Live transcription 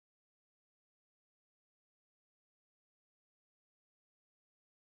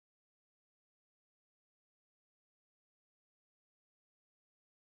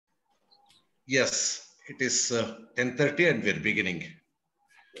Yes, it is 10:30 and we're beginning.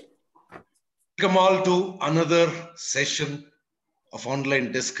 Welcome all to another session of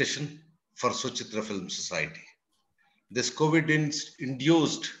online discussion for Suchitra Film Society. This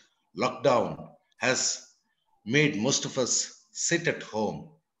COVID-induced lockdown has made most of us sit at home.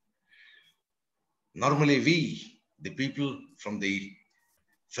 Normally we, the people from the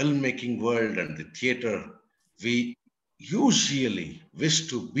filmmaking world and the theater, we usually wish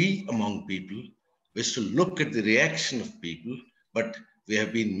to be among people, wish to look at the reaction of people, but we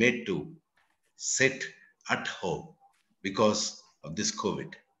have been made to sit at home because of this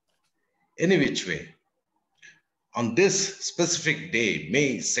COVID. Any which way, on this specific day,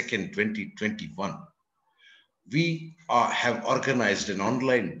 May 2nd, 2021, we have organized an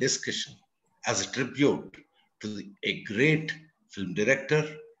online discussion as a tribute to a great film director,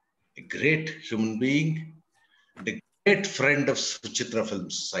 a great human being, and a great friend of Suchitra Film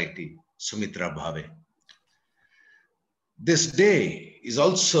Society, Sumithra Bhave. This day is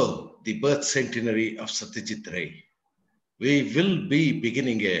also the birth centenary of Satyajit Ray. We will be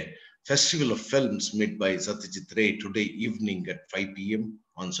beginning a festival of films made by Satyajit Ray today evening at 5 p.m.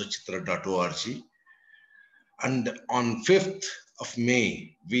 on suchitra.org. And on 5th of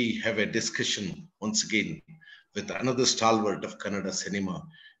May, we have a discussion once again with another stalwart of Kannada cinema,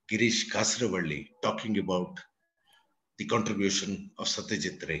 Girish Kasaravalli, talking about the contribution of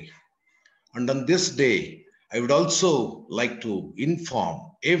Satyajit Ray. And on this day, I would also like to inform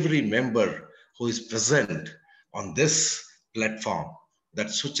every member who is present on this platform that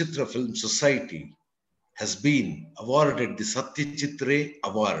Suchitra Film Society has been awarded the Satyajit Ray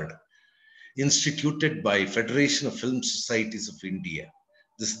Award, instituted by Federation of Film Societies of India.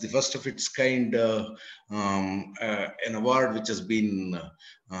 This is the first of its kind, an award which has been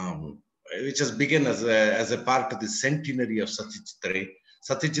which has begun as a part of the centenary of Satyajit Ray.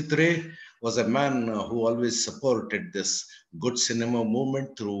 Satyajit Ray was a man who always supported this good cinema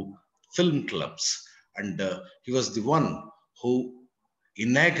movement through film clubs, and he was the one who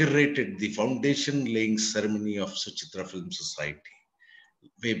inaugurated the foundation laying ceremony of Suchitra Film Society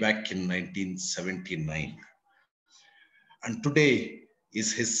way back in 1979. And today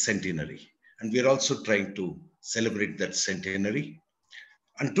is his centenary, and we are also trying to celebrate that centenary.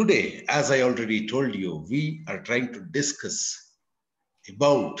 And today, as I already told you, we are trying to discuss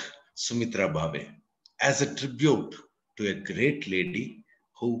about Sumithra Bhave as a tribute to a great lady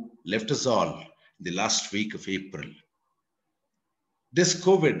who left us all in the last week of April. This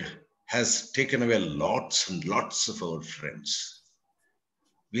COVID has taken away lots and lots of our friends.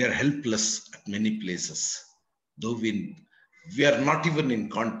 We are helpless at many places, though we are not even in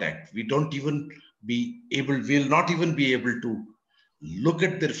contact. We don't even be able, we'll not even be able to look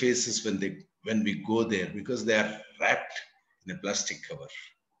at their faces when we go there because they are wrapped in a plastic cover.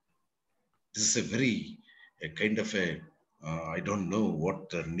 This is a kind of I don't know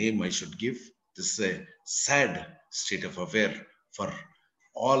what name I should give. This is a sad state of affair for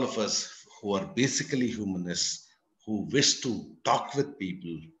all of us who are basically humanists, who wish to talk with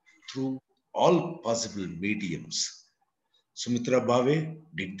people through all possible mediums. Sumithra Bhave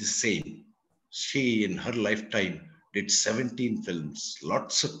did the same. She, in her lifetime, did 17 films,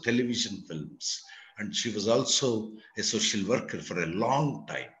 lots of television films, and she was also a social worker for a long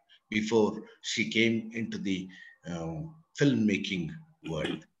time before she came into the filmmaking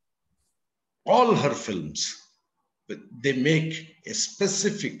world. All her films, they make a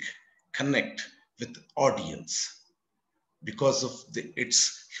specific connect with audience because of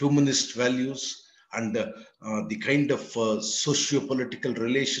its humanist values and the kind of socio-political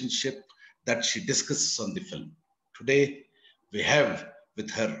relationship that she discusses on the film. Today, we have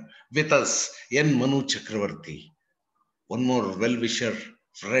with us, Manu Chakravarthy, one more well-wisher,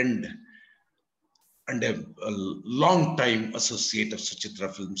 friend, and a long-time associate of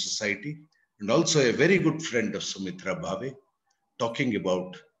Suchitra Film Society, and also a very good friend of Sumithra Bhave, talking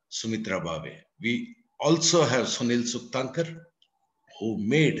about Sumithra Bhave. We also have Sunil Suktankar, who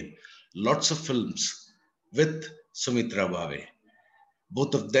made lots of films with Sumithra Bhave.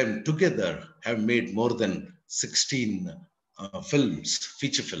 Both of them together have made more than 16 films,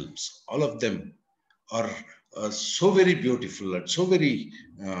 feature films. All of them are so very beautiful and so very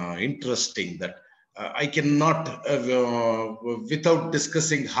interesting that I cannot, without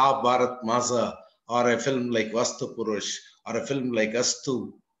discussing Ha Bharat Maza or a film like Vastu Purush or a film like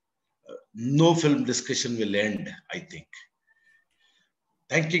Astu, no film discussion will end, I think.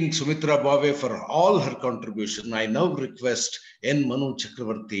 Thanking Sumithra Bhave for all her contribution, I now request Manu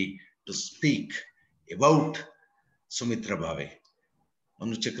Chakravarthy to speak about Sumithra Bhave.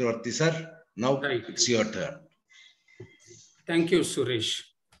 Manu Chakravarthy, sir, now it's your turn. Thank you, Suresh.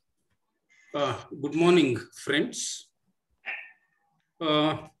 Good morning, friends.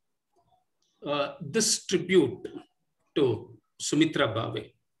 This tribute to Sumithra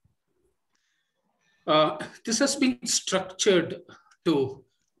Bhave, this has been structured to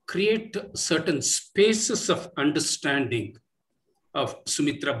create certain spaces of understanding of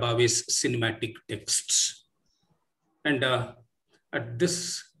Sumithra Bhave's cinematic texts. And at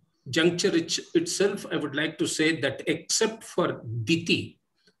this juncture itself, I would like to say that except for Diti,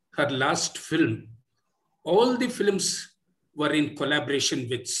 her last film, all the films were in collaboration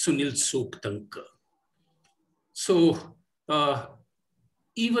with Sunil Sooktankar. So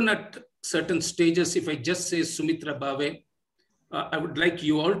even at certain stages, if I just say Sumithra Bhave, I would like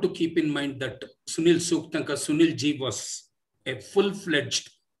you all to keep in mind that Sunil Sooktankar, Sunil ji was a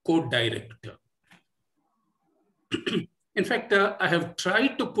full-fledged co-director. In fact, I have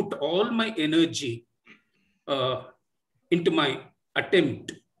tried to put all my energy into my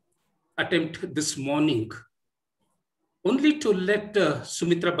attempt this morning, only to let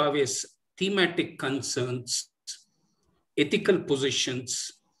Sumithra Bhave's thematic concerns, ethical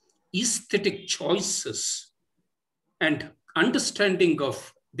positions, aesthetic choices, and understanding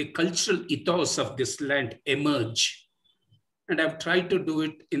of the cultural ethos of this land emerge. And I've tried to do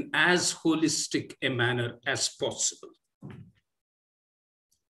it in as holistic a manner as possible.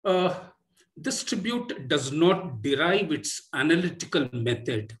 This tribute does not derive its analytical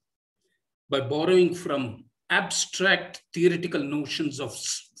method by borrowing from abstract theoretical notions of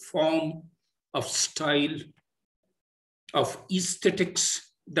form, of style, of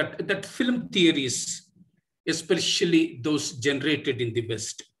aesthetics that film theories, especially those generated in the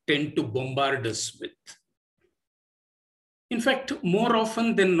West, tend to bombard us with. In fact, more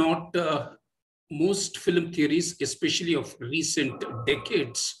often than not, most film theories, especially of recent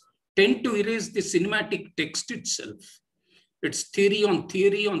decades, tend to erase the cinematic text itself. It's theory on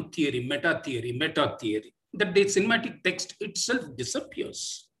theory on theory, meta theory, that the cinematic text itself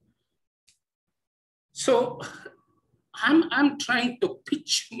disappears. So I'm trying to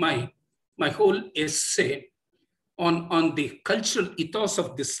pitch my whole essay on the cultural ethos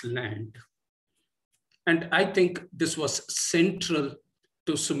of this land. And I think this was central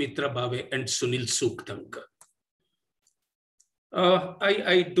to Sumithra Bhave and Sunil Sooktankar.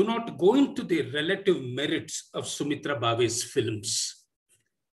 I do not go into the relative merits of Sumithra Bhave's films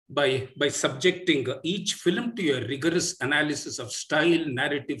by subjecting each film to a rigorous analysis of style,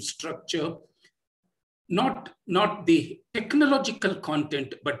 narrative structure, not the technological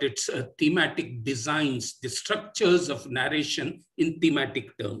content, but its thematic designs, the structures of narration in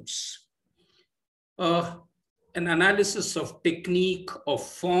thematic terms. An analysis of technique, of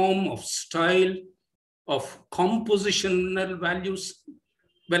form, of style, of compositional values.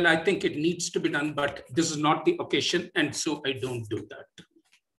 Well, I think it needs to be done, but this is not the occasion, and so I don't do that.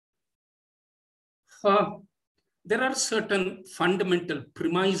 There are certain fundamental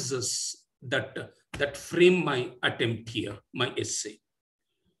premises that frame my attempt here, my essay.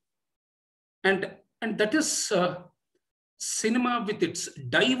 And that is cinema with its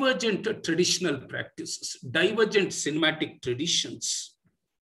divergent traditional practices, divergent cinematic traditions,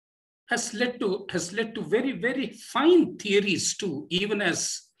 has led to very, very fine theories too, even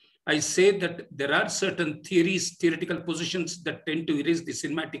as I say that there are certain theories, theoretical positions that tend to erase the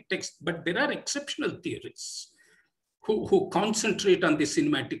cinematic text, but there are exceptional theorists who concentrate on the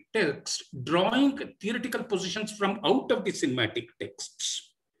cinematic text, drawing theoretical positions from out of the cinematic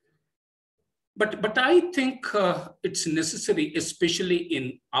texts. But I think it's necessary, especially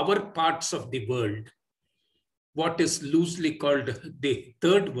in our parts of the world, what is loosely called the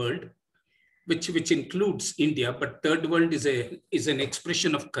third world, which includes India, but third world is an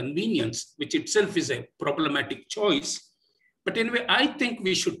expression of convenience, which itself is a problematic choice. But anyway, I think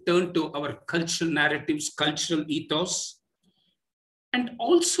we should turn to our cultural narratives, cultural ethos, and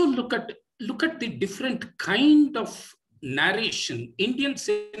also look at the different kind of narration. Indian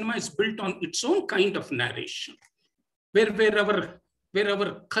cinema is built on its own kind of narration, where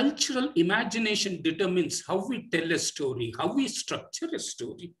our cultural imagination determines how we tell a story, how we structure a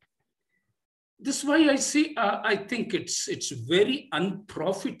story. This is why I say I think it's very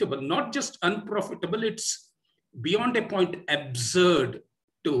unprofitable, not just unprofitable, it's beyond a point absurd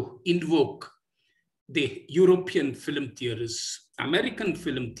to invoke the European film theorists, American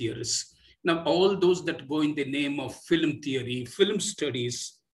film theorists, now all those that go in the name of film theory, film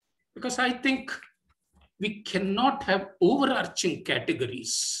studies, because I think we cannot have overarching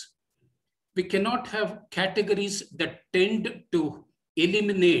categories. We cannot have categories that tend to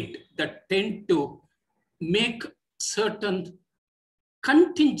eliminate, that tend to make certain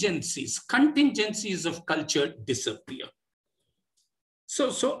contingencies of culture disappear.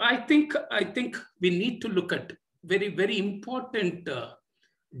 So I think we need to look at very important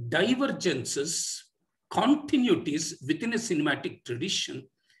divergences, continuities within a cinematic tradition,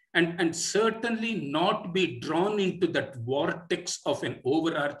 and certainly not be drawn into that vortex of an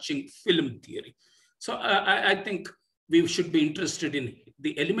overarching film theory. So I think we should be interested in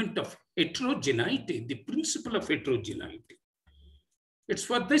the element of heterogeneity, the principle of heterogeneity. It's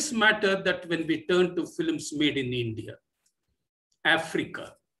for this matter that when we turn to films made in India,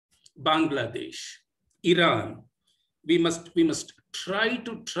 Africa, Bangladesh, Iran, we must try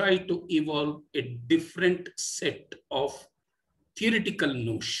to evolve a different set of theoretical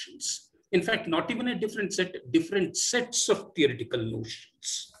notions. In fact, not even a different set, different sets of theoretical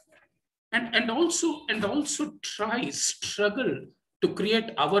notions. And also struggle to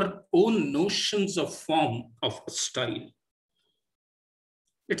create our own notions of form, of style.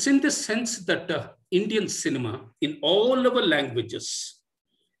 It's in the sense that Indian cinema, in all our languages,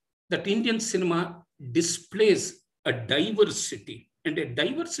 that Indian cinema displays a diversity, and a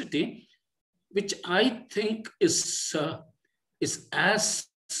diversity which I think is as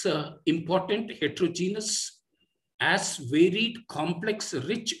important, heterogeneous, as varied, complex,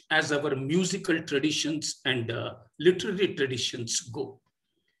 rich as our musical traditions and literary traditions go.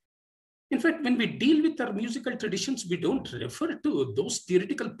 In fact, when we deal with our musical traditions, we don't refer to those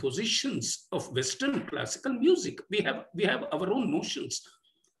theoretical positions of Western classical music. We have our own notions.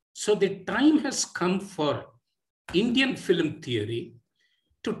 So the time has come for Indian film theory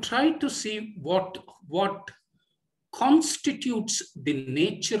to try to see what constitutes the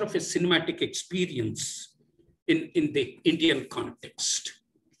nature of a cinematic experience in the Indian context.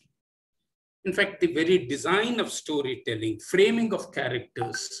 In fact, the very design of storytelling, framing of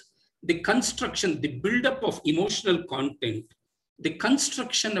characters, the construction, the buildup of emotional content, the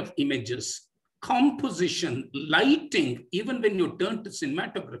construction of images, composition, lighting, even when you turn to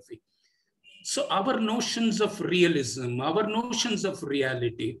cinematography. So our notions of realism, our notions of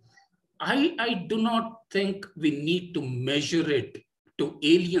reality, I do not think we need to measure it to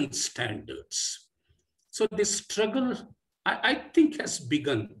alien standards. So this struggle, I think, has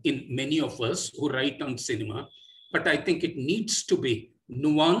begun in many of us who write on cinema, but I think it needs to be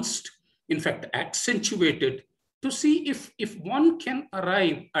nuanced, in fact, accentuated, to see if one can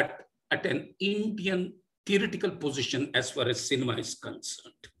arrive at an Indian theoretical position as far as cinema is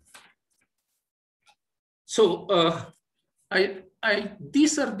concerned. So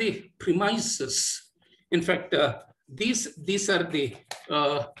these are the premises. In fact, these are the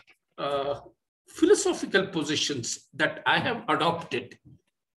philosophical positions that I have adopted,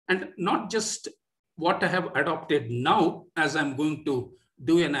 and not just what I have adopted now, as I'm going to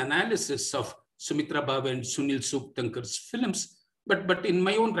do an analysis of Sumithra Bhave and Sunil Sukhtankar's films, but in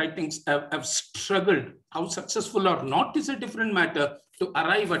my own writings, I've struggled, how successful or not is a different matter, to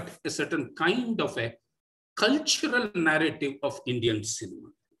arrive at a certain kind of a cultural narrative of Indian cinema.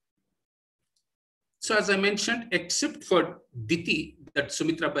 So as I mentioned, except for Diti that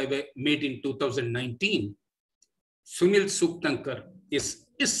Sumithra Bhave made in 2019, Sunil Sukhtankar is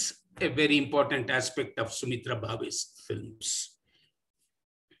a very important aspect of Sumithra Bhave's films.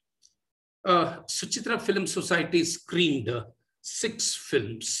 Suchitra Film Society screened 6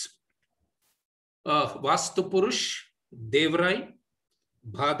 films. Vastu Purush, Devrai,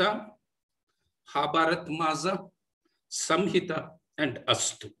 Bhada, Habharat Maza, Samhita, and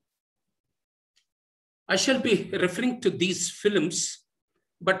Astu. I shall be referring to these films,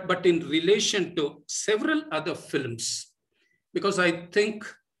 but in relation to several other films, because I think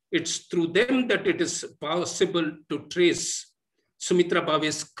it's through them that it is possible to trace Sumithra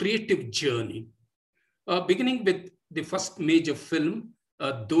Bhave's creative journey, beginning with the first major film,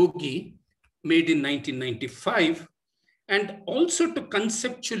 Dogi, made in 1995, and also to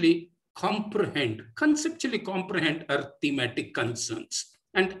conceptually comprehend her thematic concerns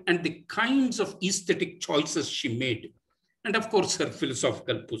and the kinds of aesthetic choices she made, and of course her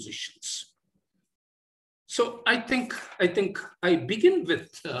philosophical positions. So I think I begin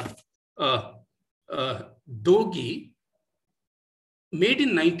with Dogi, made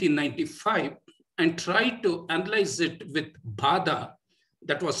in 1995, and try to analyze it with Bhada,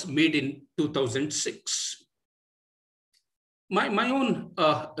 that was made in 2006. My own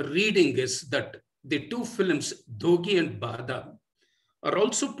reading is that the two films, Dogi and Bhada, are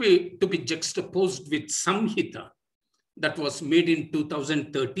also to be juxtaposed with Samhita, that was made in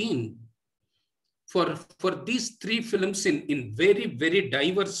 2013. For these 3 films in very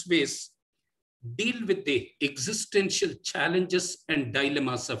diverse ways deal with the existential challenges and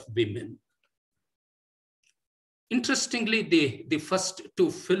dilemmas of women. Interestingly, the first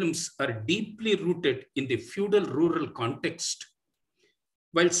 2 films are deeply rooted in the feudal rural context,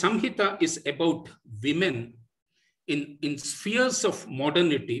 while Samhita is about women in spheres of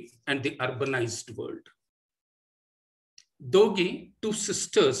modernity and the urbanized world. Dogi, Two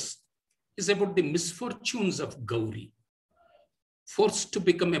Sisters, is about the misfortunes of Gauri, forced to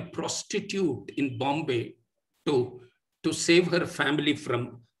become a prostitute in Bombay to save her family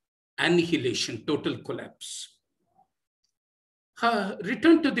from annihilation, total collapse. Her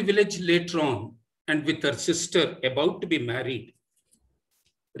return to the village later on, and with her sister about to be married,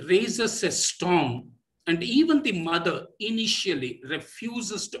 raises a storm, and even the mother initially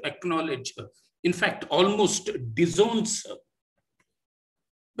refuses to acknowledge her. In fact, almost disowns her.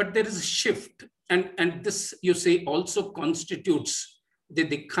 But there is a shift, and this, you say, also constitutes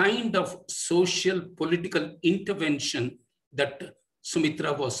the kind of social political intervention that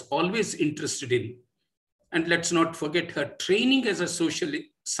Sumithra was always interested in. And let's not forget her training as a social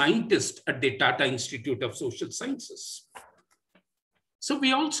scientist at the Tata Institute of Social Sciences. So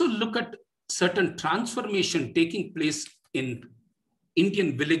we also look at certain transformation taking place in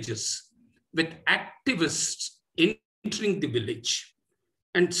Indian villages, with activists entering the village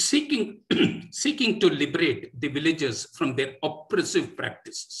and seeking to liberate the villagers from their oppressive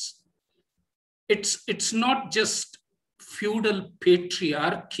practices. It's not just feudal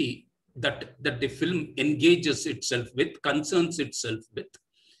patriarchy that the film engages itself with, concerns itself with,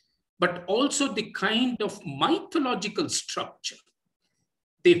 but also the kind of mythological structure,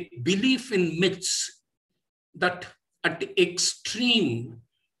 the belief in myths that at the extreme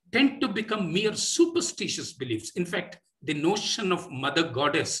tend to become mere superstitious beliefs. In fact, the notion of mother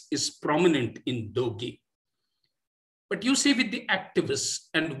goddess is prominent in Dogi. But you say with the activists,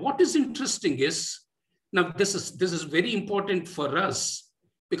 and what is interesting is, now this is very important for us,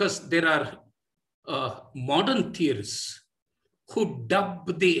 because there are modern theorists who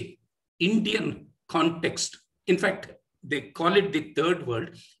dub the Indian context, in fact, they call it the third world,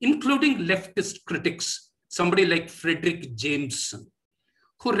 including leftist critics, somebody like Frederick Jameson,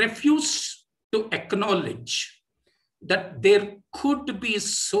 who refuse to acknowledge that there could be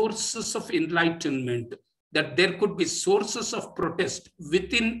sources of enlightenment, that there could be sources of protest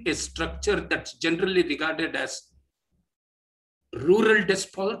within a structure that's generally regarded as rural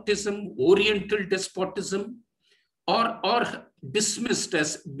despotism, oriental despotism, or dismissed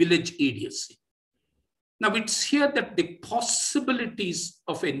as village idiocy. Now it's here that the possibilities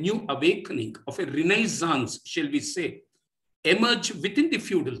of a new awakening, of a renaissance, shall we say, emerge within the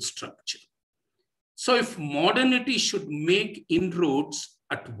feudal structure. So if modernity should make inroads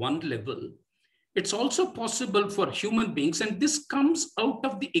at one level, it's also possible for human beings, and this comes out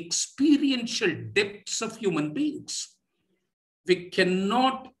of the experiential depths of human beings. We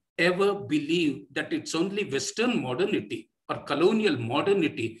cannot ever believe that it's only Western modernity or colonial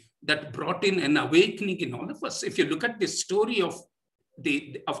modernity that brought in an awakening in all of us. If you look at the story of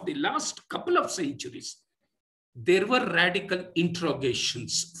the last couple of centuries, there were radical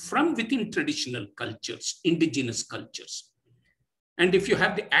interrogations from within traditional cultures, indigenous cultures. And if you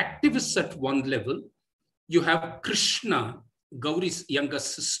have the activists at one level, you have Krishna, Gauri's younger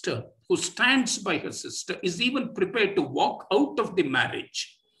sister, who stands by her sister, is even prepared to walk out of the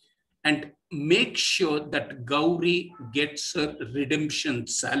marriage and make sure that Gauri gets her redemption,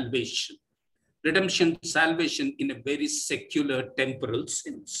 salvation in a very secular, temporal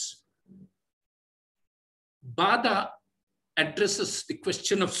sense. Bada addresses the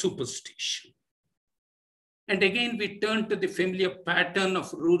question of superstition. And again, we turn to the familiar pattern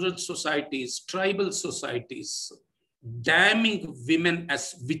of rural societies, tribal societies, damning women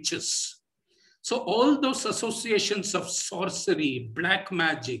as witches. So all those associations of sorcery, black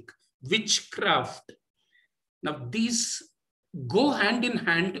magic, witchcraft, now these go hand in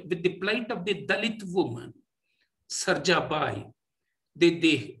hand with the plight of the Dalit woman, Sarjabai.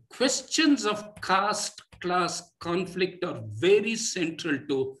 The questions of caste, class conflict are very central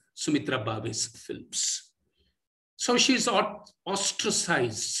to Sumithra Bhave's films. So she's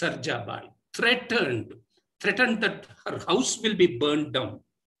ostracized, Sarjabai, threatened that her house will be burned down.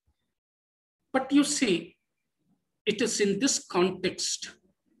 But you see, it is in this context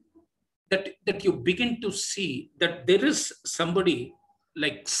that you begin to see that there is somebody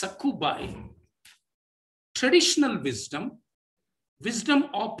like Sakubai, traditional wisdom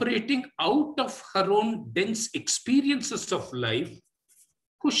operating out of her own dense experiences of life,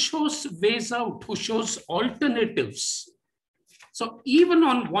 who shows ways out, who shows alternatives. So even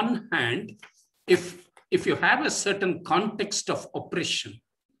on one hand, if you have a certain context of oppression,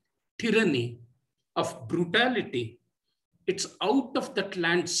 tyranny, of brutality, it's out of that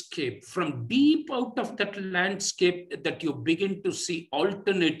landscape, from deep out of that landscape, that you begin to see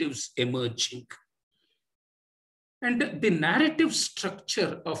alternatives emerging. And the narrative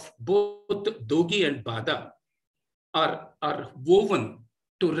structure of both Dogi and Bada are woven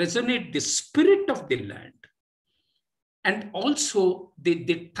to resonate the spirit of the land. And also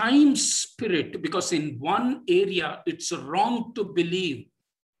the time spirit, because in one area, it's wrong to believe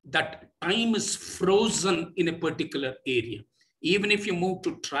that time is frozen in a particular area. Even if you move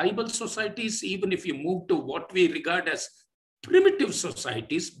to tribal societies, even if you move to what we regard as primitive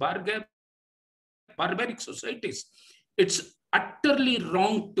societies, barbaric societies, it's utterly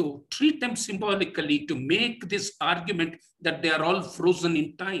wrong to treat them symbolically to make this argument that they are all frozen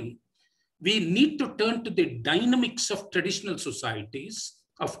in time. We need to turn to the dynamics of traditional societies,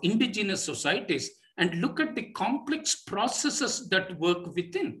 of indigenous societies, and look at the complex processes that work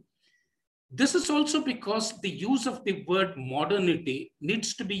within. This is also because the use of the word modernity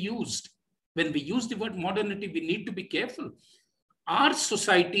needs to be used. When we use the word modernity, we need to be careful. Our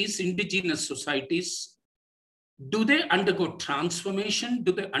societies, indigenous societies, do they undergo transformation?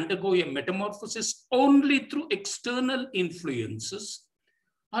 Do they undergo a metamorphosis only through external influences?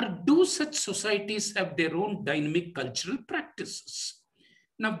 Or do such societies have their own dynamic cultural practices?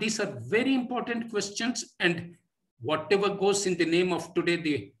 Now, these are very important questions, and whatever goes in the name of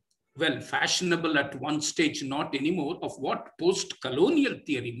today, fashionable at one stage, not anymore, of what post-colonial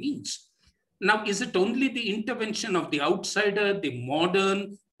theory means. Now, is it only the intervention of the outsider, the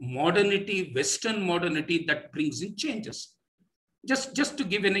modernity, Western modernity that brings in changes? Just to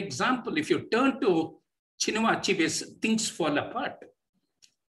give an example, if you turn to Chinua Achebe's Things Fall Apart,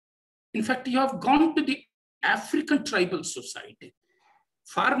 in fact, you have gone to the African tribal society,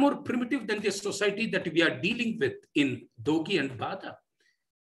 far more primitive than the society that we are dealing with in Dogi and Bada.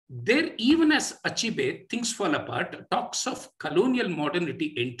 There, even as Achebe, Things Fall Apart, talks of colonial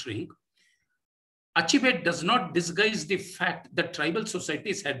modernity entering, Achebe does not disguise the fact that tribal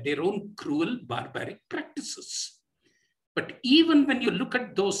societies had their own cruel, barbaric practices. But even when you look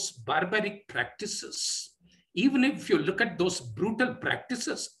at those barbaric practices, even if you look at those brutal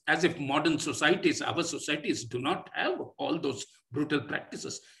practices, as if modern societies, our societies, do not have all those brutal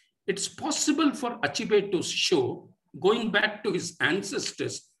practices, it's possible for Achebe to show, going back to his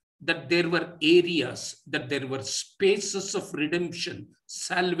ancestors, that there were areas, that there were spaces of redemption,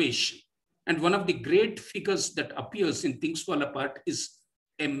 salvation. And one of the great figures that appears in Things Fall Apart is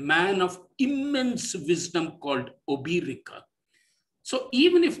a man of immense wisdom called Obirika. So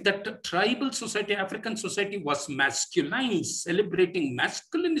even if that tribal society, African society, was masculine, celebrating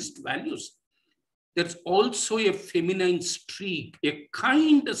masculinist values, there's also a feminine streak, a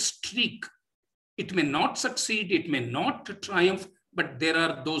kind of streak. It may not succeed, it may not triumph, but there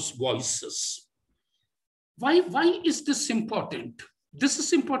are those voices. Why is this important? This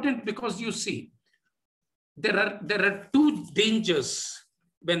is important because you see, there are two dangers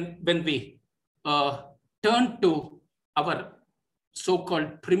when we turn to our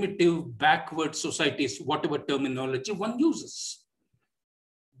so-called primitive, backward societies, whatever terminology one uses.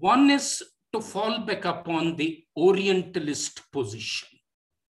 One is to fall back upon the Orientalist position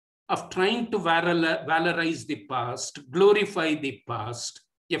of trying to valorize the past, glorify the past,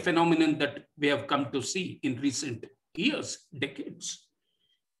 a phenomenon that we have come to see in recent years, decades.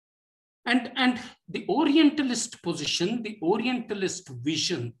 And the Orientalist position, the Orientalist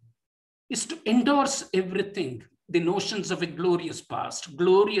vision is to endorse everything, the notions of a glorious past,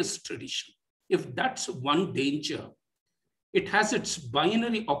 glorious tradition. If that's one danger, it has its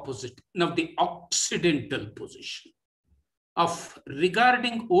binary opposite. Now, the Occidental position of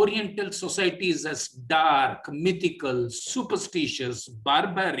regarding Oriental societies as dark, mythical, superstitious,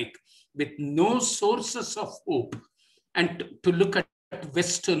 barbaric, with no sources of hope, and to look at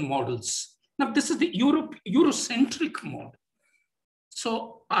Western models. Now, this is the Eurocentric model.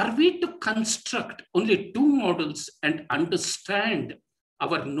 So are we to construct only two models and understand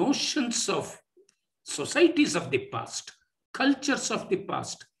our notions of societies of the past, cultures of the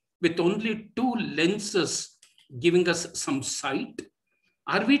past, with only two lenses giving us some sight?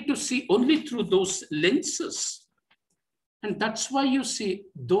 Are we to see only through those lenses? And that's why you see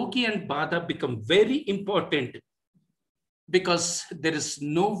Dogi and Bada become very important, because there is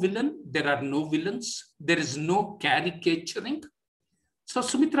no villain, there are no villains, there is no caricaturing. So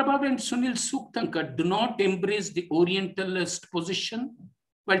Sumithra Bhave and Sunil Suktankar do not embrace the Orientalist position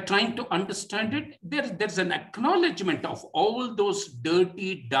while trying to understand it. There's an acknowledgement of all those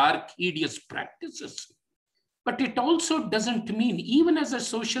dirty, dark, hideous practices. But it also doesn't mean, even as a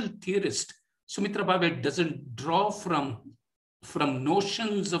social theorist, Sumithra Bhave doesn't draw from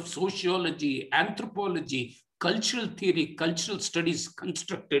notions of sociology, anthropology, cultural theory, cultural studies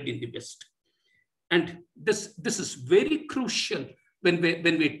constructed in the West. And this is very crucial when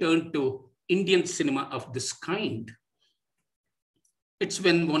we turn to Indian cinema of this kind. It's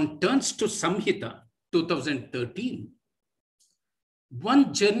when one turns to Samhita, 2013,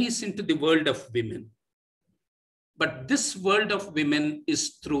 one journeys into the world of women. But this world of women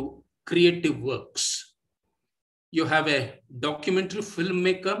is through creative works. You have a documentary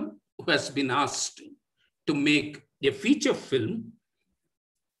filmmaker who has been asked to make a feature film,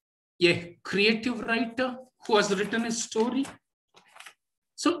 a creative writer who has written a story.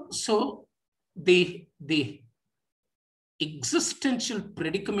 So the existential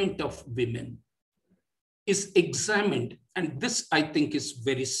predicament of women is examined, and this I think is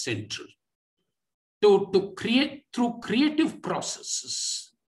very central. To create through creative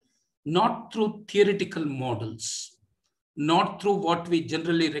processes, not through theoretical models, not through what we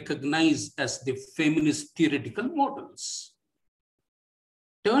generally recognize as the feminist theoretical models.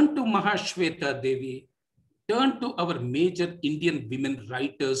 Turn to Mahashweta Devi, turn to our major Indian women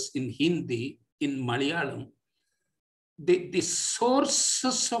writers in Hindi, in Malayalam. The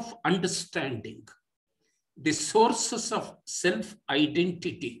sources of understanding, the sources of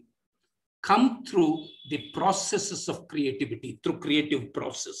self-identity come through the processes of creativity, through creative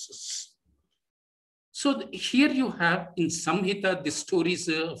processes. So here you have in Samhita the stories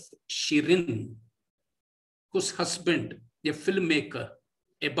of Shirin, whose husband, a filmmaker,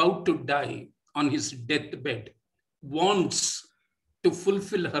 about to die on his deathbed, wants to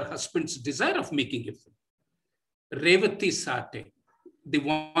fulfill her husband's desire of making a film. Revati Sate, the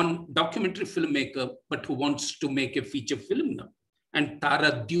one documentary filmmaker, but who wants to make a feature film now. And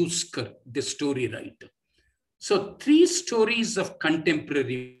Tara Duskar, the story writer. So 3 stories of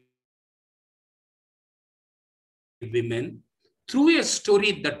contemporary women through a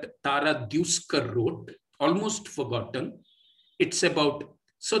story that Tara Duskar wrote, almost forgotten. It's about,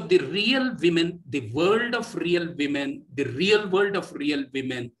 so the real women, the world of real women, the real world of real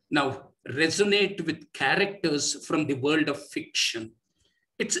women now resonate with characters from the world of fiction.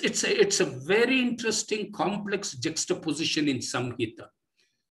 It's a very interesting, complex juxtaposition in Samhita.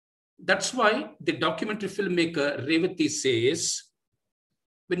 That's why the documentary filmmaker Revati says,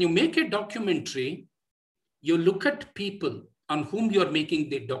 when you make a documentary, you look at people on whom you're making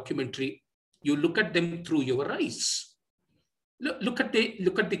the documentary, you look at them through your eyes. Look at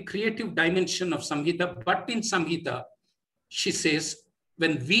the creative dimension of Samhita, but in Samhita, she says,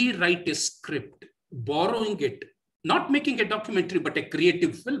 when we write a script, borrowing it, not making a documentary, but a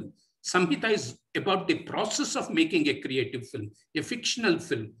creative film. Samhita is about the process of making a creative film, a fictional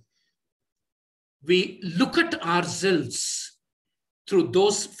film. We look at ourselves through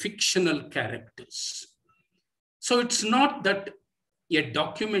those fictional characters. So it's not that a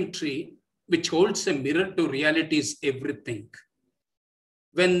documentary which holds a mirror to reality is everything.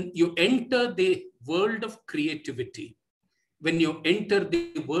 When you enter the world of creativity, when you enter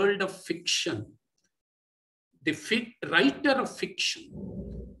the world of fiction, the writer of fiction,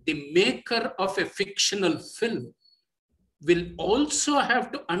 the maker of a fictional film will also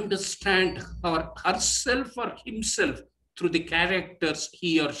have to understand herself or himself through the characters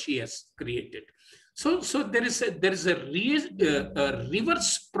he or she has created. So there is a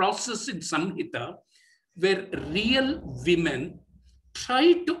reverse process in Samhita where real women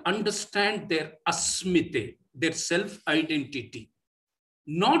try to understand their asmite, their self-identity,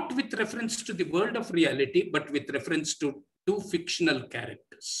 not with reference to the world of reality, but with reference to 2 fictional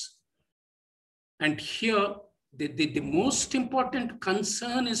characters. And here, the most important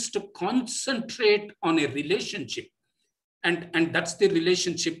concern is to concentrate on a relationship. And that's the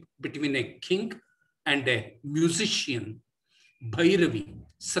relationship between a king and a musician, Bhairavi.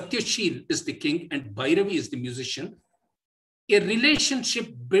 Satyashil is the king and Bhairavi is the musician. A relationship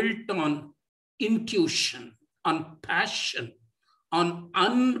built on intuition, on passion, on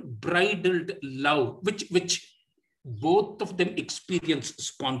unbridled love, which both of them experience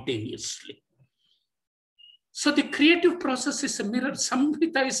spontaneously. So the creative process is a mirror.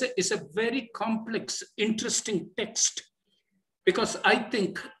 Samhita is a very complex, interesting text, because I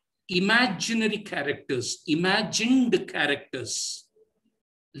think imaginary characters, imagined characters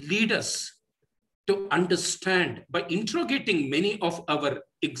lead us to understand by interrogating many of our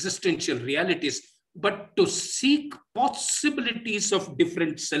existential realities, but to seek possibilities of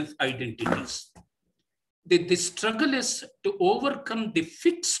different self-identities. The struggle is to overcome the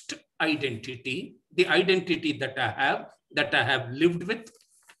fixed identity, the identity that I have lived with,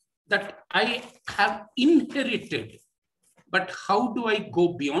 that I have inherited. But how do I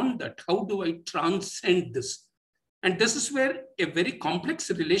go beyond that? How do I transcend this? And this is where a very complex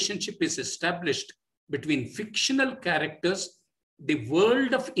relationship is established between fictional characters, the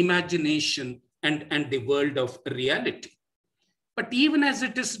world of imagination, and the world of reality. But even as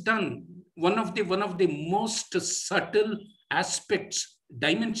it is done, one of the most subtle aspects,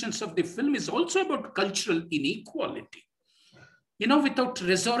 dimensions of the film is also about cultural inequality. Without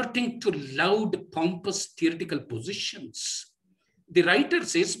resorting to loud, pompous theoretical positions, the writer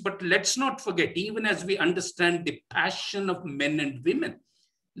says, but let's not forget, even as we understand the passion of men and women,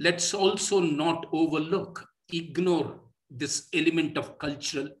 let's also not ignore this element of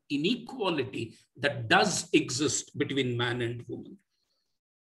cultural inequality that does exist between man and woman.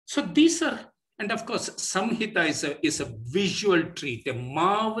 So these are, and of course, Samhita is a visual treat, a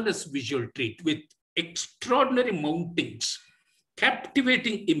marvelous visual treat with extraordinary mountings,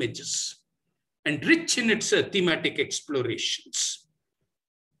 captivating images, and rich in its thematic explorations.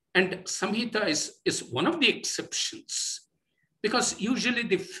 And Samhita is one of the exceptions, because usually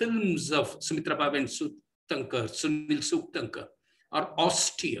the films of Sumithra Bhave and Sunil Suktankar are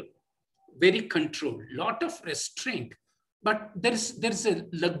austere, very controlled, lot of restraint, but there's a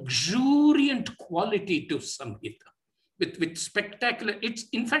luxuriant quality to Samhita with spectacular, it's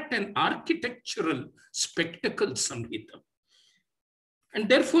in fact an architectural spectacle, Samhita. And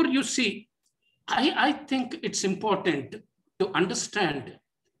therefore, you see, I think it's important to understand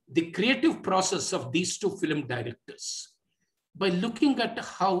the creative process of these two film directors by looking at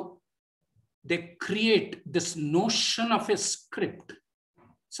how they create this notion of a script.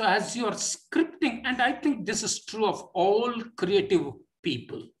 So as you are scripting, and I think this is true of all creative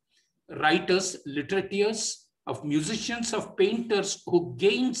people, writers, literateurs, of musicians, of painters who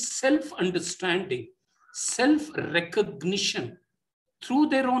gain self-understanding, self-recognition through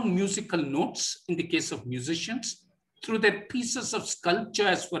their own musical notes, in the case of musicians, through their pieces of sculpture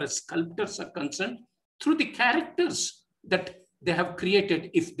as far as sculptors are concerned, through the characters that they have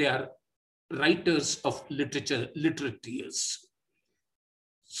created if they are writers of literature, literateurs.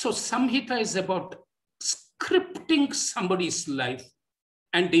 So Samhita is about scripting somebody's life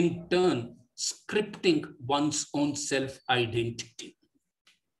and in turn scripting one's own self-identity.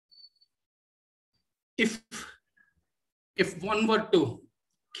 If one were to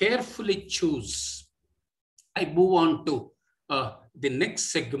carefully choose, I move on to the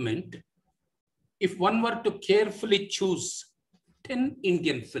next segment. If one were to carefully choose 10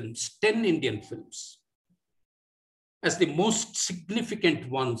 Indian films as the most significant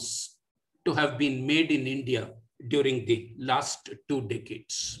ones to have been made in India during the last 2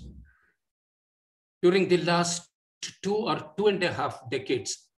 decades. During the last 2 or 2.5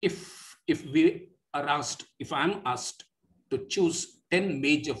 decades, if I'm asked to choose 10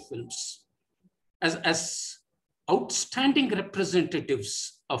 major films as outstanding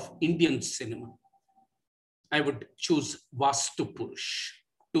representatives of Indian cinema, I would choose Vastupurush,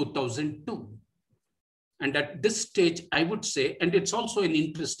 2002. And at this stage, I would say, and it's also an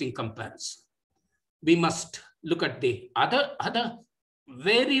interesting comparison, we must look at the other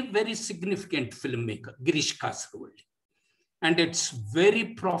very, very significant filmmaker, Girish Kasaragoldi. And it's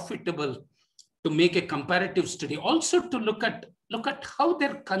very profitable to make a comparative study, also to look at how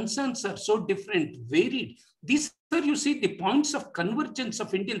their concerns are so different, varied. These are, you see, the points of convergence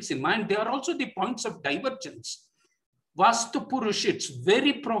of Indian cinema, and they are also the points of divergence. Vastupurush, it's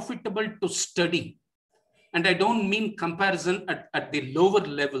very profitable to study. And I don't mean comparison at the lower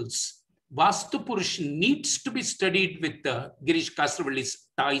levels. Vastupurush needs to be studied with Girish Kasaragoldi's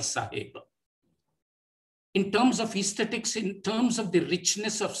Tai Saheb. In terms of aesthetics, in terms of the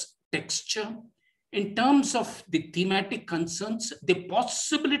richness of texture, in terms of the thematic concerns, the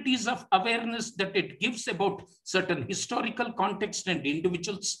possibilities of awareness that it gives about certain historical context and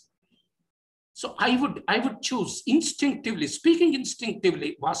individuals. So I would choose instinctively, speaking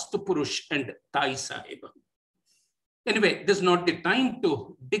instinctively, Vastupurush and Tai Saheb. Anyway, this is not the time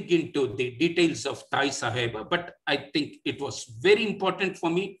to dig into the details of Tai Saheb, but I think it was very important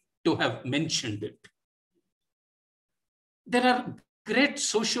for me to have mentioned it. There are great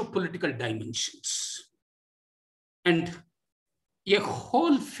socio-political dimensions and a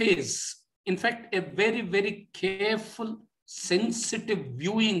whole phase, in fact, a very, very careful, sensitive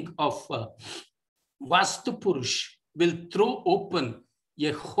viewing of Vastupurush will throw open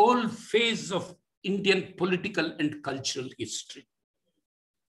a whole phase of Indian political and cultural history.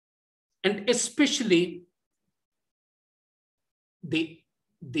 And especially the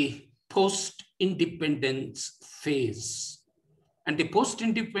post-independence phase. And the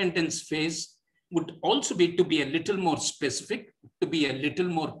post-independence phase would also be to be a little more specific, to be a little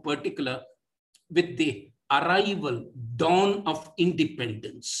more particular with the arrival, dawn of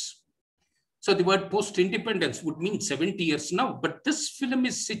independence. So the word post-independence would mean 70 years now, but this film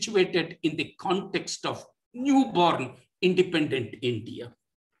is situated in the context of newborn independent India.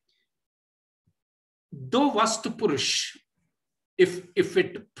 Though Vastupurush if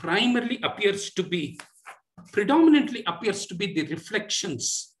it primarily predominantly appears to be the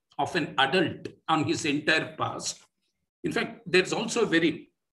reflections of an adult on his entire past. In fact, there's also a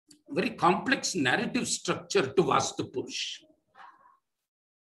very, very complex narrative structure to Vastupurush.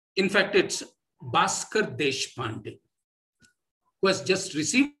 In fact, it's Bhaskar Deshpande, who has just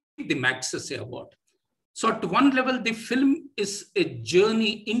received the Magsaysay Award. So at one level, the film is a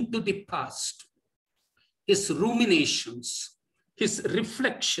journey into the past, his ruminations, his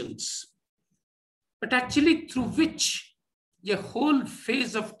reflections, but actually through which a whole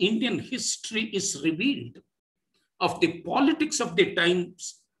phase of Indian history is revealed, of the politics of the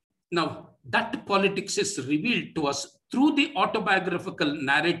times. Now, that politics is revealed to us through the autobiographical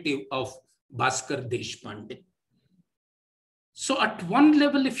narrative of Bhaskar Deshpande. So at one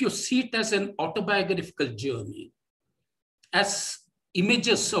level, if you see it as an autobiographical journey, as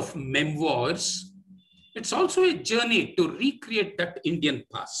images of memoirs, it's also a journey to recreate that Indian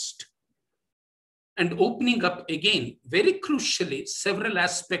past and opening up again, very crucially, several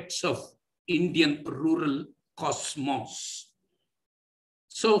aspects of Indian rural cosmos.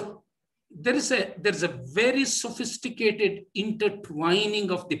 So there's a very sophisticated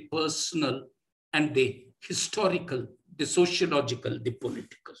intertwining of the personal and the historical, the sociological, the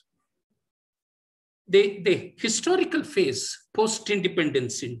political. The historical phase,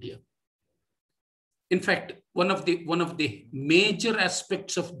 post-independence India. In fact, one of the major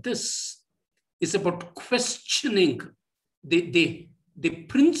aspects of this is about questioning the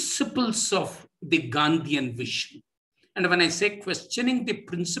principles of the Gandhian vision. And when I say questioning the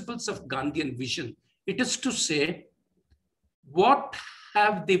principles of Gandhian vision, it is to say, what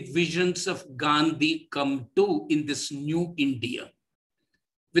have the visions of Gandhi come to in this new India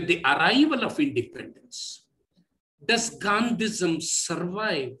with the arrival of independence? Does Gandhism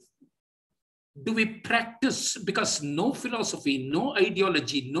survive? Do we practice? Because no philosophy, no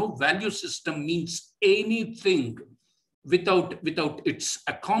ideology, no value system means anything without its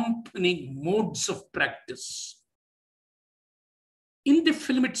accompanying modes of practice. In the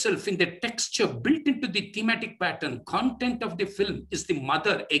film itself, in the texture built into the thematic pattern, content of the film is the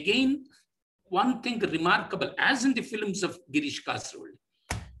mother. Again, one thing remarkable, as in the films of Girish Kasaragod,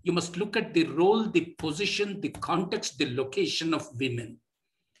 you must look at the role, the position, the context, the location of women.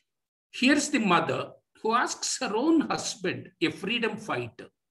 Here's the mother who asks her own husband, a freedom fighter,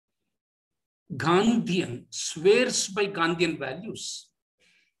 Gandhian, swears by Gandhian values.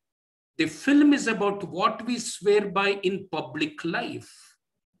 The film is about what we swear by in public life.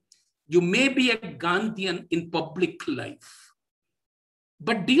 You may be a Gandhian in public life,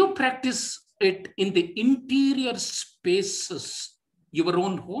 but do you practice it in the interior spaces, your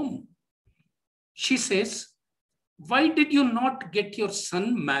own home? She says, why did you not get your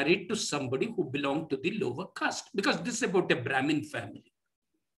son married to somebody who belonged to the lower caste? Because this is about a Brahmin family.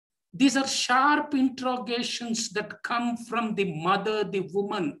 These are sharp interrogations that come from the mother, the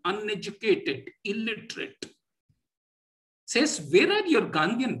woman, uneducated, illiterate. Says, where are your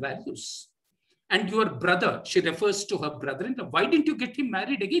Gandhian values? And your brother, she refers to her brother-in-law, why didn't you get him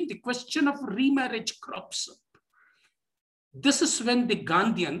married again? The question of remarriage crops up. This is when the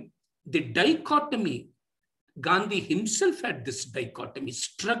Gandhian, the dichotomy, Gandhi himself had this dichotomy,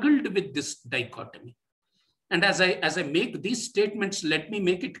 struggled with this dichotomy. And as I make these statements, let me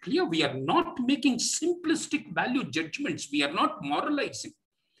make it clear, we are not making simplistic value judgments. We are not moralizing.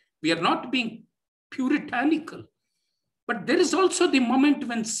 We are not being puritanical. But there is also the moment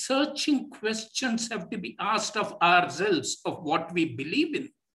when searching questions have to be asked of ourselves, of what we believe in,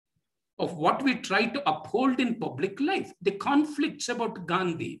 of what we try to uphold in public life, the conflicts about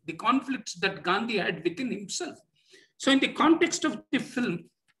Gandhi, the conflicts that Gandhi had within himself. So in the context of the film,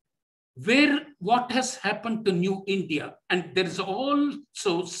 what has happened to New India, and there is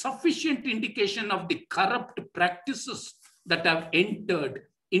also sufficient indication of the corrupt practices that have entered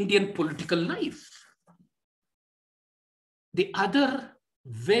Indian political life. The other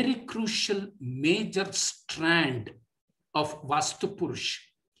very crucial major strand of Vastupurush,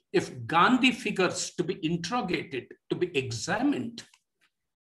 if Gandhi figures to be interrogated, to be examined,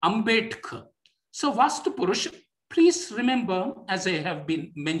 Ambedkar. So Vastupurush, please remember, as I have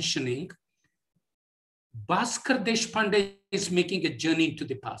been mentioning, Bhaskar Deshpande is making a journey into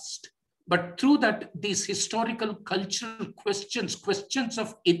the past. But through that, these historical, cultural questions, questions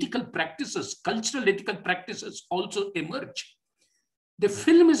of ethical practices, cultural ethical practices also emerge. The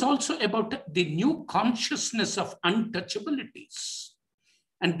film is also about the new consciousness of untouchabilities.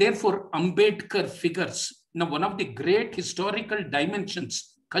 And therefore, Ambedkar figures. Now, one of the great historical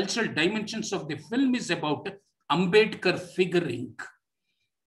dimensions, cultural dimensions of the film is about Ambedkar figuring.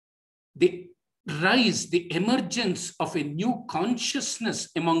 The rise, the emergence of a new consciousness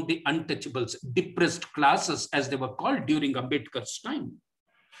among the untouchables, depressed classes, as they were called during Ambedkar's time.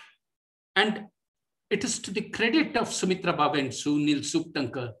 And it is to the credit of Sumithra Bhave and Sunil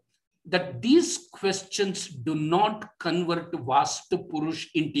Suptankar that these questions do not convert Vastu Purush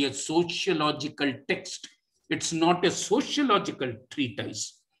into a sociological text. It's not a sociological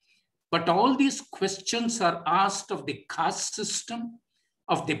treatise. But all these questions are asked of the caste system,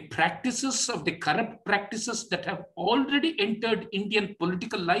 of the practices, of the corrupt practices that have already entered Indian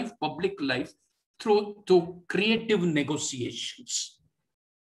political life, public life, through creative negotiations.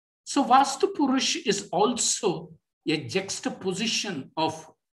 So Vastu Purush is also a juxtaposition of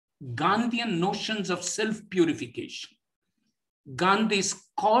Gandhian notions of self-purification. Gandhi's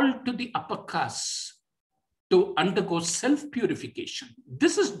call to the upper caste to undergo self-purification.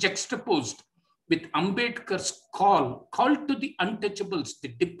 This is juxtaposed with Ambedkar's call to the untouchables, the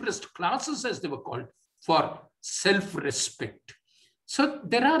depressed classes as they were called, for self-respect. So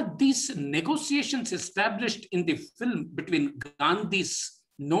there are these negotiations established in the film between Gandhi's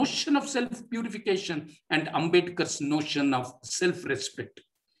notion of self-purification and Ambedkar's notion of self-respect.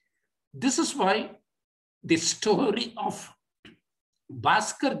 This is why the story of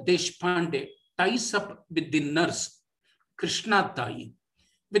Bhaskar Deshpande ties up with the nurse, Krishna Tai,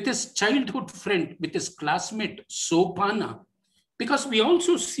 with his childhood friend, with his classmate, Sopana, because we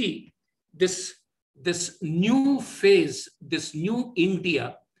also see this new phase, this new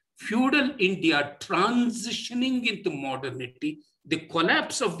India, feudal India transitioning into modernity, the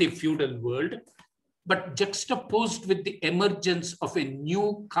collapse of the feudal world, but juxtaposed with the emergence of a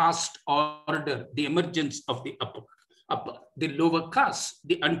new caste order, the emergence of the upper, the lower caste,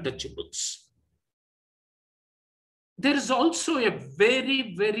 the untouchables. There is also a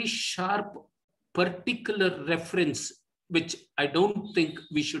very, very sharp particular reference, which I don't think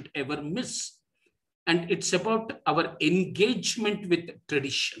we should ever miss. And it's about our engagement with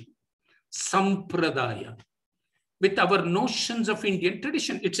tradition, sampradaya, with our notions of Indian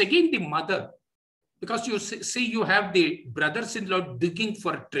tradition. It's again the mother, because you see, you have the brothers-in-law digging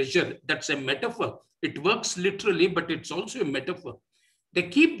for treasure. That's a metaphor. It works literally, but it's also a metaphor. They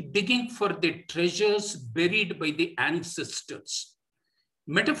keep digging for the treasures buried by the ancestors.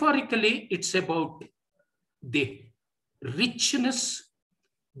 Metaphorically, it's about the richness,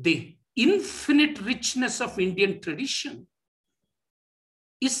 the infinite richness of Indian tradition.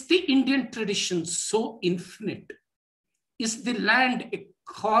 Is the Indian tradition so infinite? Is the land a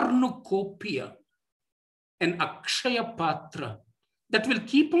cornucopia, an akshaya patra that will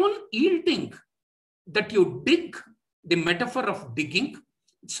keep on yielding, that you dig, the metaphor of digging?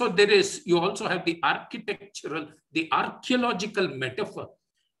 So there is, you also have the architectural, the archaeological metaphor.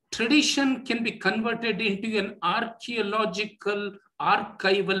 Tradition can be converted into an archaeological,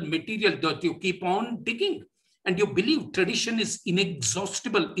 archival material that you keep on digging. And you believe tradition is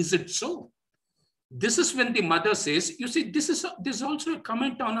inexhaustible. Is it so? This is when the mother says, you see, this is also a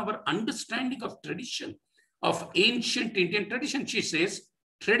comment on our understanding of tradition, of ancient Indian tradition. She says,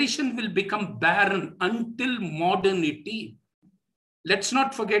 tradition will become barren until modernity. Let's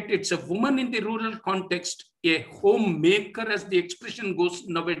not forget, it's a woman in the rural context, a homemaker, as the expression goes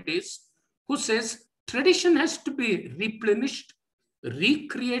nowadays, who says tradition has to be replenished,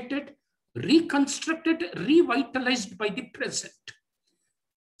 recreated, reconstructed, revitalized by the present.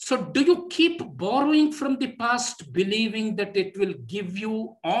 So do you keep borrowing from the past, believing that it will give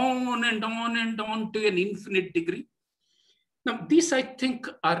you on and on and on to an infinite degree? Now, these, I think,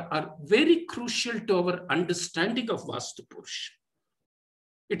 are very crucial to our understanding of Vastu Purush.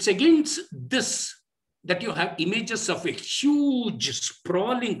 It's against this that you have images of a huge,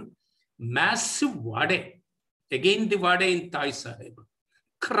 sprawling, massive Vade. Again, the Vade in Thai Sahib,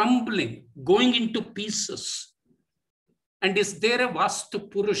 crumbling, going into pieces. And is there a Vastu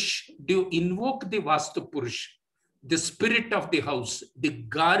Purush? Do you invoke the Vastu Purush, the spirit of the house, the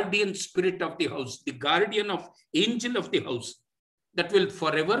guardian spirit of the house, the guardian of angel of the house that will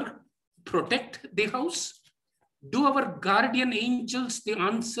forever protect the house? Do our guardian angels, the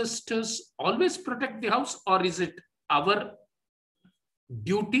ancestors, always protect the house, or is it our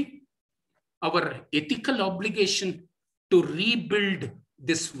duty, our ethical obligation to rebuild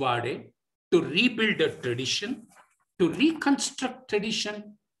this Vade, to rebuild a tradition, to reconstruct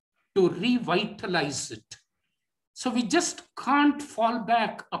tradition, to revitalize it? So we just can't fall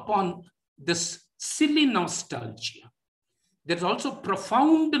back upon this silly nostalgia. There's also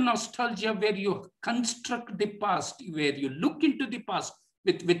profound nostalgia where you construct the past, where you look into the past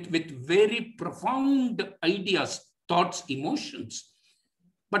with very profound ideas, thoughts, emotions.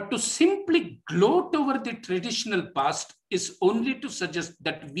 But to simply gloat over the traditional past is only to suggest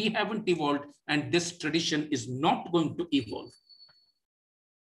that we haven't evolved and this tradition is not going to evolve.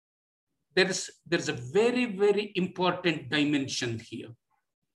 There's a very, very important dimension here.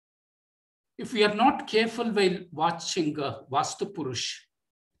 If we are not careful while watching Vastu Purush,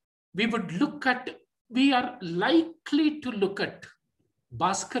 we are likely to look at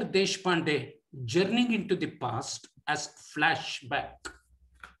Bhaskar Deshpande journeying into the past as flashback,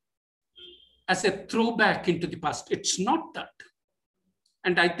 as a throwback into the past. It's not that.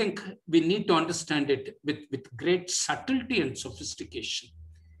 And I think we need to understand it with great subtlety and sophistication.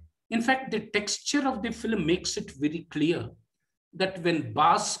 In fact, the texture of the film makes it very clear that when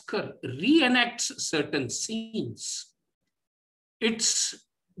Bhaskar reenacts certain scenes, it's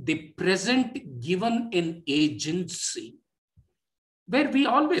the present given an agency, where we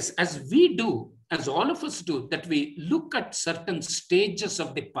always, as we do, as all of us do, that we look at certain stages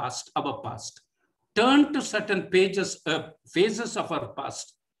of the past, our past, turn to certain phases of our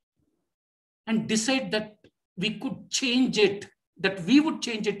past, and decide that we could change it, that we would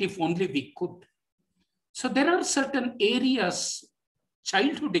change it if only we could. So there are certain areas,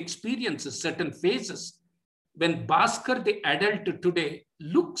 childhood experiences, certain phases, when Bhaskar, the adult today,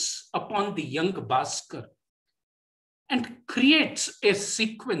 looks upon the young Bhaskar and creates a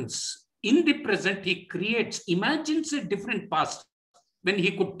sequence. In the present, he imagines a different past, when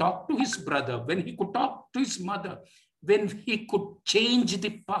he could talk to his brother, when he could talk to his mother, when he could change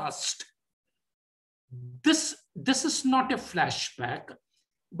the past. This is not a flashback,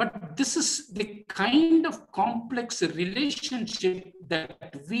 but this is the kind of complex relationship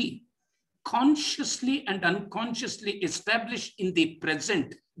that we consciously and unconsciously establish in the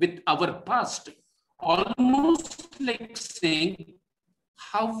present with our past, almost like saying,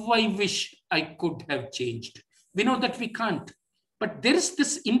 how I wish I could have changed. We know that we can't, but there is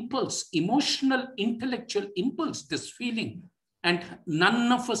this impulse, emotional, intellectual impulse, this feeling, and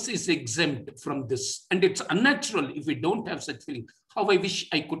none of us is exempt from this. And it's unnatural if we don't have such feeling. How I wish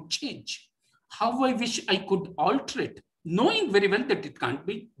I could change. How I wish I could alter it, knowing very well that it can't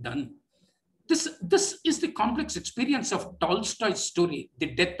be done. This is the complex experience of Tolstoy's story, The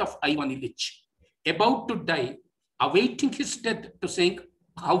Death of Ivan Ilyich. About to die, awaiting his death, to saying,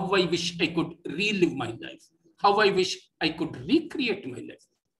 how I wish I could relive my life. How I wish I could recreate my life.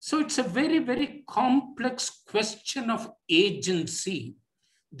 So it's a very, very complex question of agency.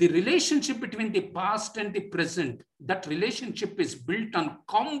 The relationship between the past and the present, that relationship is built on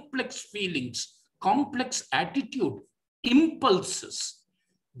complex feelings, complex attitude, impulses.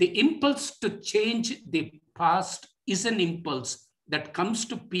 The impulse to change the past is an impulse that comes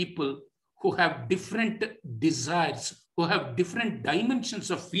to people who have different desires, who have different dimensions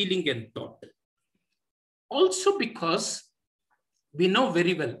of feeling and thought. Also because we know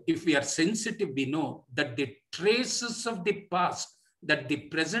very well, if we are sensitive, we know that the traces of the past, that the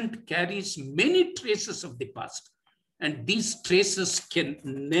present carries many traces of the past, and these traces can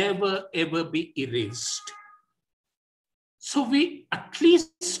never, ever be erased. So we, at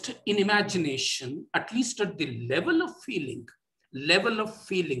least in imagination, at least at the level of feeling,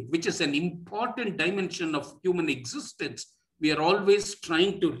 which is an important dimension of human existence, we are always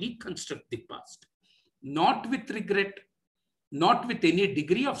trying to reconstruct the past, not with regret, not with any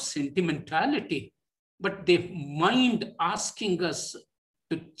degree of sentimentality, but the mind asking us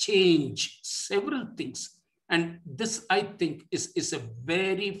to change several things. And this, I think, is a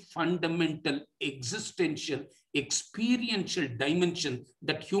very fundamental, existential, experiential dimension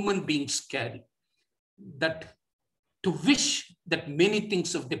that human beings carry, that to wish that many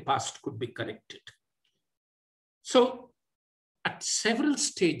things of the past could be corrected. So at several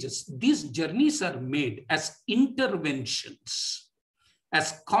stages, these journeys are made as interventions,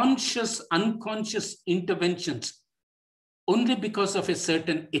 as conscious, unconscious interventions, only because of a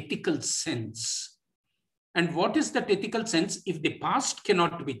certain ethical sense. And what is that ethical sense? If the past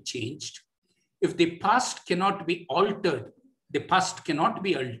cannot be changed, if the past cannot be altered, the past cannot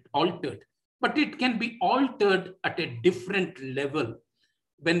be altered, but it can be altered at a different level.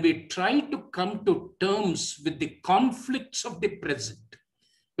 When we try to come to terms with the conflicts of the present,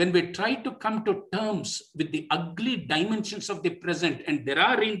 when we try to come to terms with the ugly dimensions of the present, and there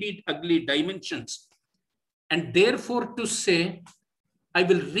are indeed ugly dimensions, and therefore to say, I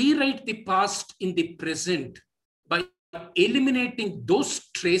will rewrite the past in the present by eliminating those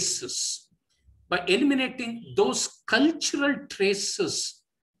traces, by eliminating those cultural traces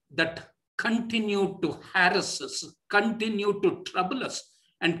that continue to harass us, continue to trouble us,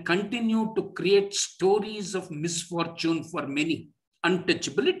 and continue to create stories of misfortune for many,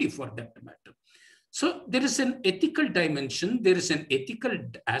 untouchability for that matter. So there is an ethical dimension, there is an ethical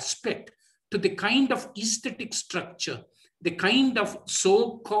aspect to the kind of aesthetic structure, the kind of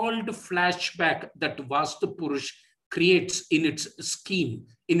so-called flashback that Vastu Purush creates in its scheme,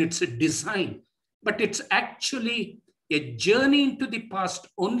 in its design. But it's actually a journey into the past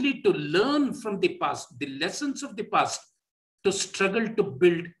only to learn from the past, the lessons of the past, to struggle to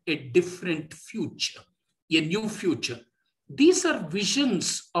build a different future, a new future. These are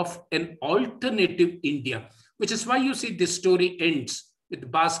visions of an alternative India, which is why you see this story ends with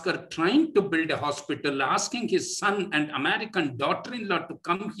Bhaskar trying to build a hospital, asking his son and American daughter-in-law to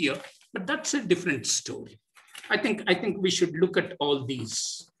come here. But that's a different story. I think we should look at all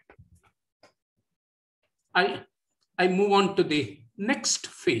these. I move on to the next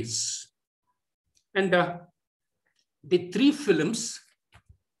phase. And the three films,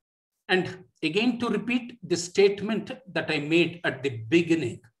 and again to repeat the statement that I made at the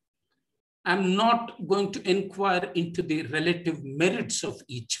beginning, I'm not going to inquire into the relative merits of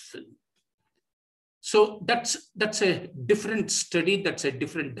each film. So that's a different study, that's a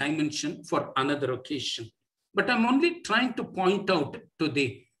different dimension for another occasion. But I'm only trying to point out to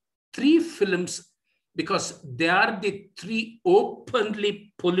the three films because they are the three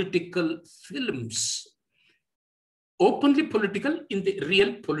openly political films. Openly political in the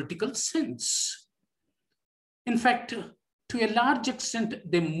real political sense. In fact, to a large extent,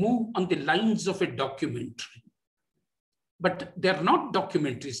 they move on the lines of a documentary. But they're not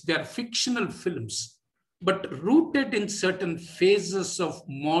documentaries, they're fictional films, but rooted in certain phases of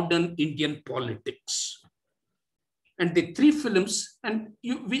modern Indian politics. And the three films, and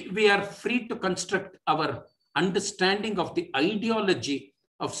we are free to construct our understanding of the ideology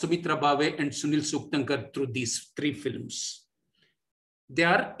of Sumithra Bhave and Sunil Suktankar through these three films. They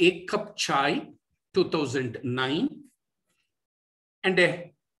are Ek Cup Chai, 2009,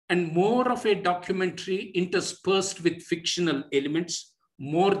 and more of a documentary interspersed with fictional elements,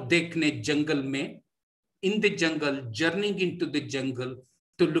 More Dekhne Jungle Mein, in the jungle, journeying into the jungle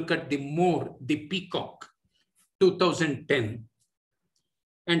to look at the more, the peacock, 2010,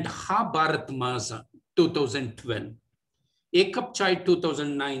 and Ha Bharat Maza, 2012. Ek Cup Chai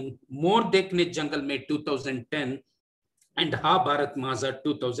 2009, More Dekhne Jungle Mein 2010, and Ha Bharat Maza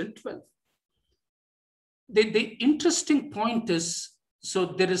 2012. The interesting point is, so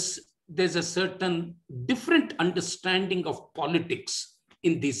there's a certain different understanding of politics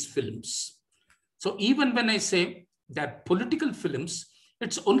in these films. So even when I say that political films,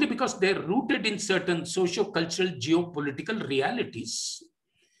 it's only because they're rooted in certain socio-cultural, geopolitical realities.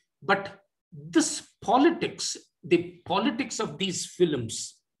 But this politics, the politics of these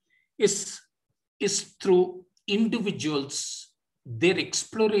films is through individuals, their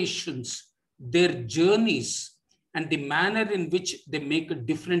explorations, their journeys, and the manner in which they make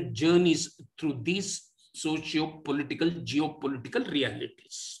different journeys through these socio-political, geopolitical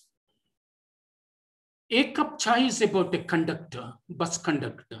realities. Ek Cup Chai is about a conductor, bus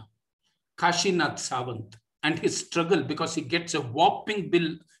conductor, Kashinath Sawant, and his struggle because he gets a whopping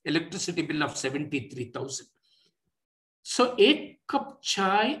electricity bill of 73,000. So Ek Cup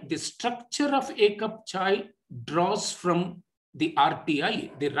Chai, the structure of Ek Cup Chai draws from the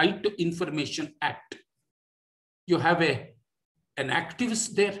RTI, the Right to Information Act. You have an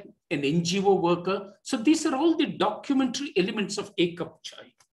activist there, an NGO worker. So these are all the documentary elements of Ek Cup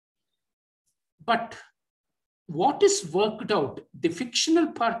Chai. But what is worked out, the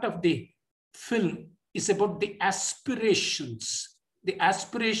fictional part of the film is about the aspirations,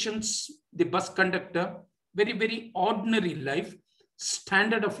 the bus conductor, very, very ordinary life,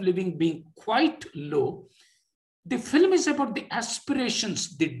 standard of living being quite low. The film is about the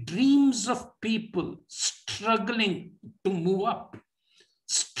aspirations, the dreams of people struggling to move up,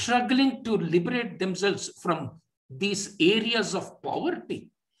 struggling to liberate themselves from these areas of poverty.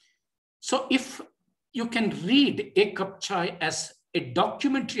 So if you can read Ek Cup Chai as a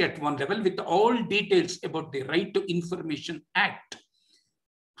documentary at one level with all details about the Right to Information Act,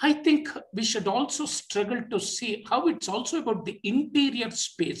 I think we should also struggle to see how it's also about the interior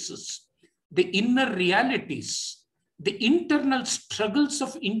spaces, the inner realities, the internal struggles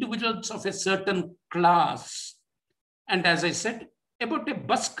of individuals of a certain class. And as I said, about a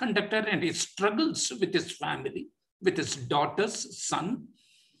bus conductor and his struggles with his family, with his daughter's son,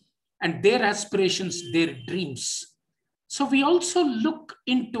 and their aspirations, their dreams. So we also look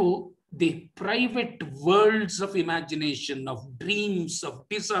into the private worlds of imagination, of dreams, of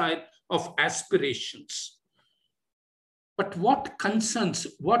desire, of aspirations. But what concerns,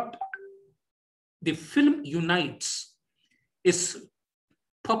 what the film unites is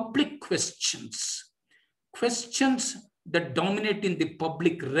public questions, questions that dominate in the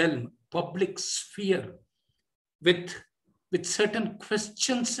public realm public sphere with certain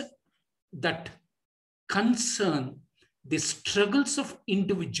questions that concern the struggles of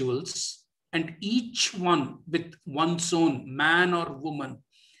individuals, and each one with one's own, man or woman,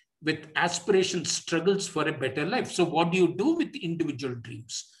 with aspiration struggles for a better life. So what do you do with individual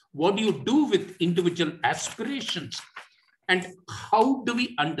dreams? What do you do with individual aspirations? And how do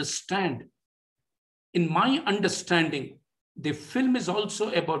we understand? In my understanding, the film is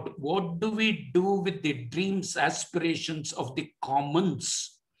also about what do we do with the dreams, aspirations of the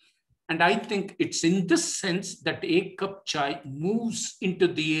commons. And I think it's in this sense that A Cup Chai moves into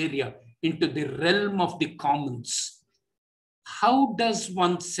the area, into the realm of the commons. How does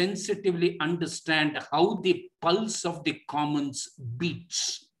one sensitively understand how the pulse of the commons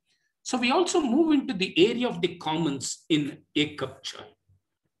beats? So we also move into the area of the commons in A Cup Chai.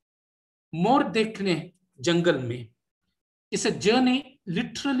 More Dekhne Jungle Mein is a journey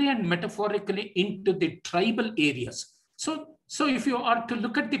literally and metaphorically into the tribal areas. So if you are to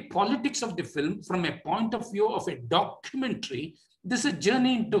look at the politics of the film from a point of view of a documentary, this is a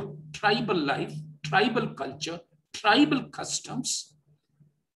journey into tribal life, tribal culture, tribal customs,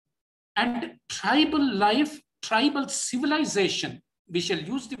 and tribal life, tribal civilization. We shall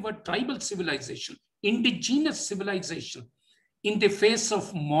use the word tribal civilization, indigenous civilization in the face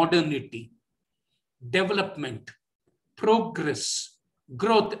of modernity, development, progress,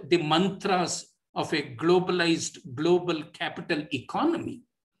 growth, the mantras of a globalized global capital economy.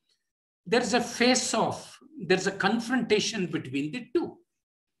 There's a face-off, there's a confrontation between the two.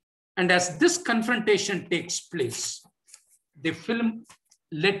 And as this confrontation takes place, the film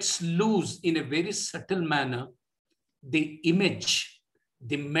lets loose in a very subtle manner the image,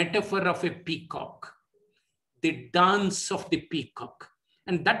 the metaphor of a peacock, the dance of the peacock.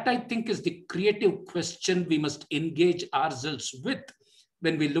 And that, I think, is the creative question we must engage ourselves with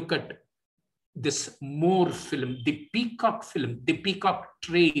when we look at this Moor film, the peacock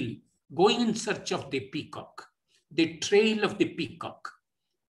trail, going in search of the peacock, the trail of the peacock.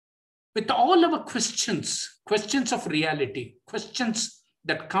 With all our questions of reality, questions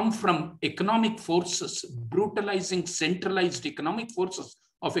that come from economic forces, brutalizing, centralized economic forces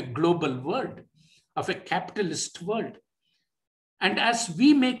of a global world, of a capitalist world. And as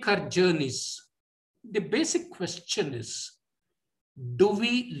we make our journeys, the basic question is, do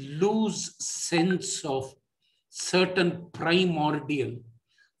we lose sense of certain primeval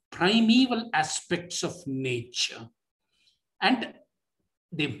aspects of nature? And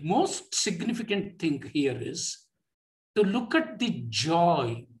the most significant thing here is to look at the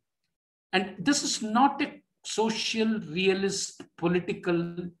joy. And this is not a social, realist,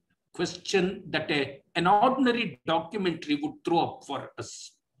 political question that an ordinary documentary would throw up for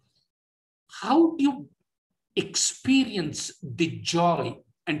us. How do you experience the joy?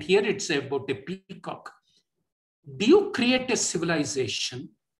 And here it's about a peacock. Do you create a civilization?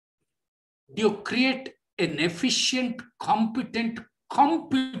 Do you create an efficient, competent,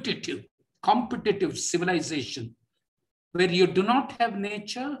 competitive civilization where you do not have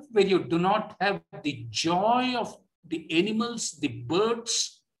nature, where you do not have the joy of the animals, the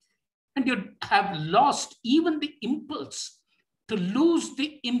birds, and you have lost even the impulse, to lose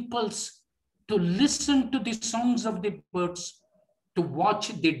the impulse to listen to the songs of the birds, to watch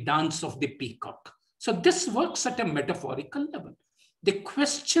the dance of the peacock. So this works at a metaphorical level. The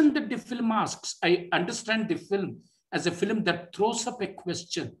question that the film asks, I understand the film as a film that throws up a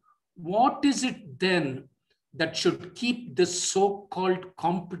question. What is it then that should keep this so-called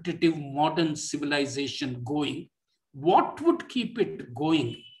competitive modern civilization going? What would keep it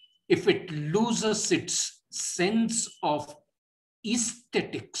going if it loses its sense of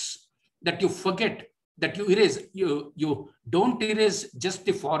aesthetics, that you forget, that you erase? You don't erase just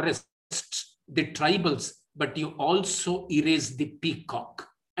the forests, the tribals, but you also erase the peacock.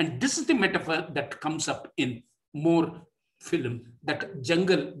 And this is the metaphor that comes up in Moor film, that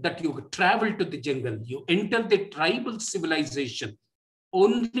jungle, that you travel to the jungle, you enter the tribal civilization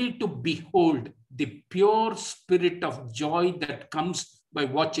only to behold the pure spirit of joy that comes by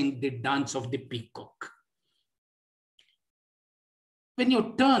watching the dance of the peacock. When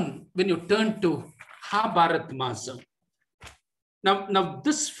you turn to Ha Bharat Masa, now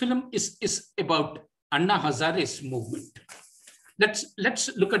this film is about Anna Hazare's movement. Let's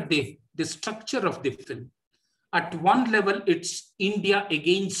look at the structure of the film. At one level, it's India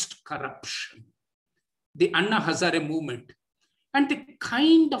against corruption, the Anna Hazare movement, and the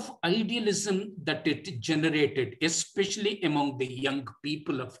kind of idealism that it generated, especially among the young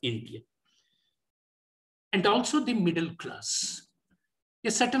people of India, and also the middle class.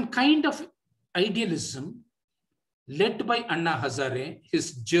 A certain kind of idealism led by Anna Hazare,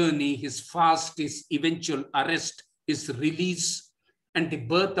 his journey, his fast, his eventual arrest, his release, and the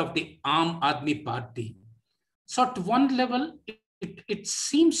birth of the Aam Aadmi Party. So at one level, it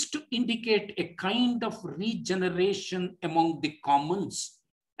seems to indicate a kind of regeneration among the commons.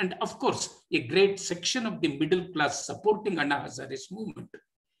 And of course, a great section of the middle class supporting Anna Hazare's movement.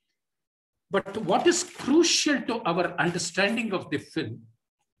 But what is crucial to our understanding of the film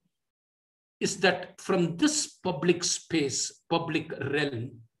is that from this public space, public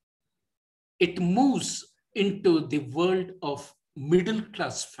realm, it moves into the world of middle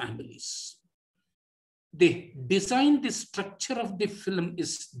class families. The design, the structure of the film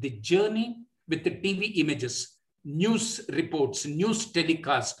is the journey with the TV images, news reports, news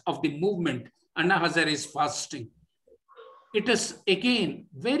telecast of the movement, Anna Hazare's fasting. It is again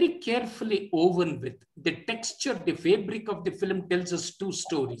very carefully woven with the texture, the fabric of the film tells us two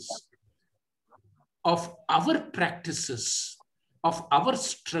stories of our practices, of our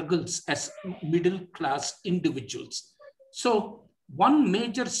struggles as middle class individuals. So one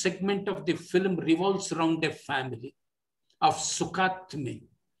major segment of the film revolves around a family of Sukatme,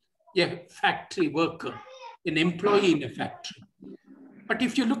 a factory worker, an employee in a factory. But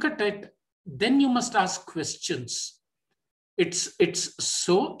if you look at it, then you must ask questions. It's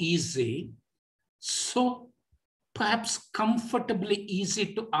so easy, so perhaps comfortably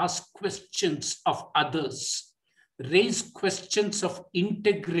easy to ask questions of others, raise questions of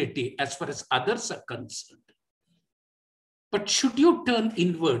integrity as far as others are concerned. But should you turn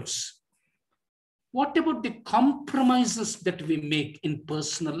inwards, what about the compromises that we make in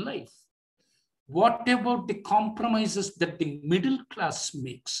personal life? What about the compromises that the middle class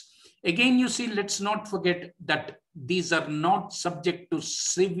makes? Again, you see, let's not forget that these are not subject to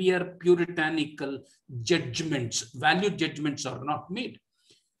severe puritanical judgments. Value judgments are not made.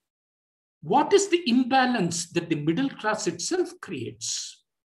 What is the imbalance that the middle class itself creates?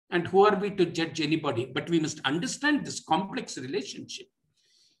 And who are we to judge anybody? But we must understand this complex relationship.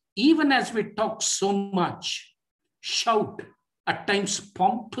 Even as we talk so much, shout, at times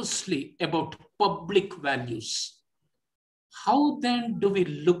pompously, about public values, how then do we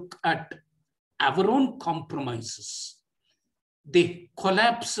look at our own compromises, the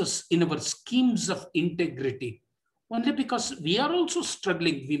collapses in our schemes of integrity, only because we are also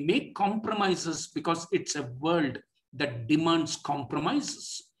struggling? We make compromises because it's a world that demands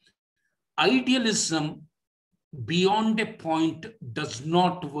compromises. Idealism beyond a point does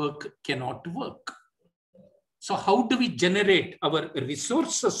not work, cannot work. So how do we generate our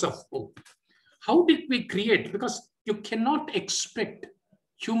resources of hope? How did we create? Because you cannot expect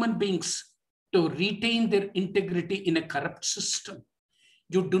human beings to retain their integrity in a corrupt system.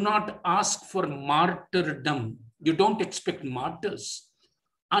 You do not ask for martyrdom. You don't expect martyrs.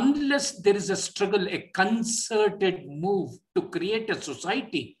 Unless there is a struggle, a concerted move to create a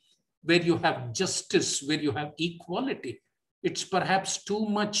society where you have justice, where you have equality, it's perhaps too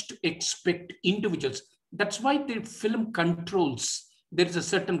much to expect individuals. That's why the film controls. There is a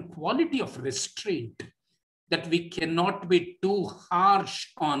certain quality of restraint that we cannot be too harsh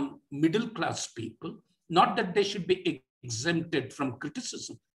on middle class people. Not that they should be exempted from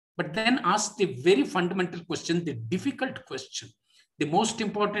criticism, but then ask the very fundamental question, the difficult question. The most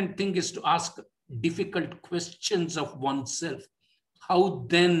important thing is to ask difficult questions of oneself. How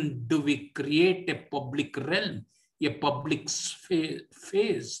then do we create a public realm, a public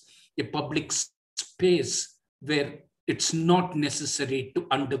phase, a public space where it's not necessary to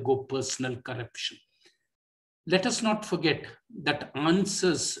undergo personal corruption? Let us not forget that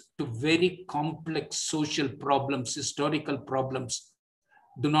answers to very complex social problems, historical problems,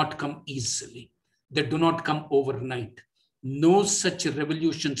 do not come easily. They do not come overnight. No such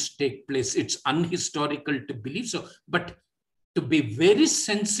revolutions take place. It's unhistorical to believe so, but to be very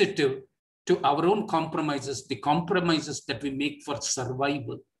sensitive to our own compromises, the compromises that we make for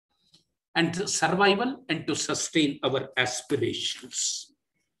survival and to sustain our aspirations.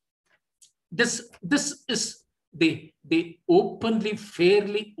 This is the openly,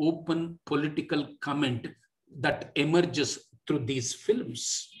 fairly open political comment that emerges through these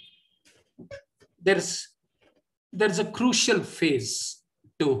films. There's a crucial phase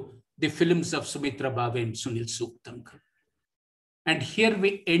to the films of Sumithra Bhave and Sunil Sooktankar. And here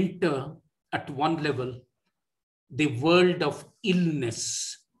we enter at one level the world of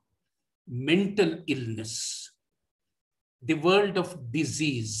illness, mental illness, the world of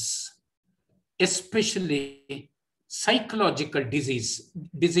disease, especially psychological disease.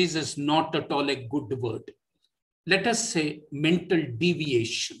 Disease is not at all a good word. Let us say mental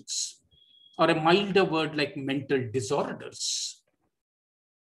deviations, or a milder word like mental disorders.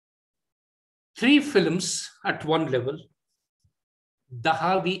 3 films at one level.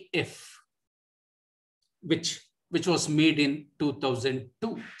 Dhahavi F, which was made in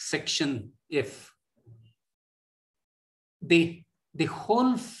 2002, Section F. The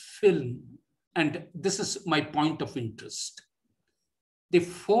whole film, and this is my point of interest, the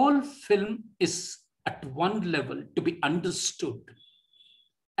whole film is at one level to be understood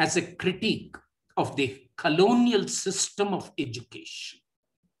as a critique of the colonial system of education.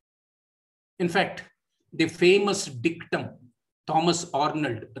 In fact, the famous dictum, Thomas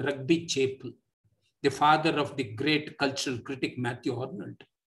Arnold, Rugby Chapel, the father of the great cultural critic Matthew Arnold,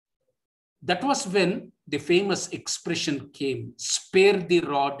 that was when the famous expression came, spare the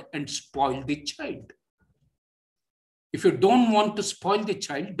rod and spoil the child. If you don't want to spoil the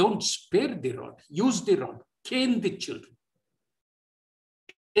child, don't spare the rod, use the rod, cane the children.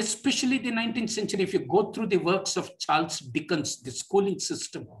 Especially the 19th century, if you go through the works of Charles Dickens, the schooling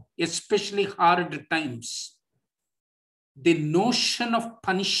system, especially Hard Times, the notion of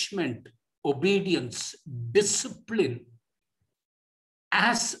punishment, obedience, discipline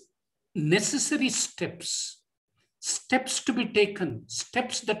as necessary steps to be taken,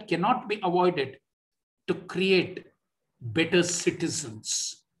 steps that cannot be avoided to create better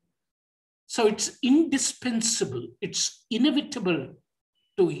citizens. So it's indispensable, it's inevitable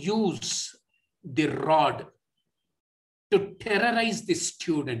to use the rod to terrorize the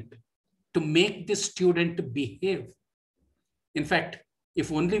student, to make the student behave. In fact,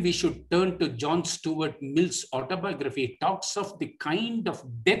 if only we should turn to John Stuart Mill's autobiography, he talks of the kind of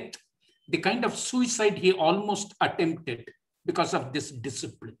death, the kind of suicide he almost attempted because of this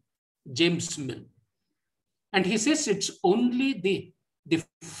discipline, James Mill. And he says it's only the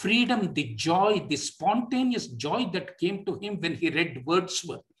freedom, the joy, the spontaneous joy that came to him when he read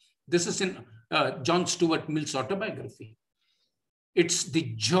Wordsworth. This is in John Stuart Mill's autobiography. It's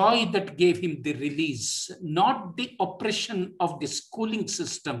the joy that gave him the release, not the oppression of the schooling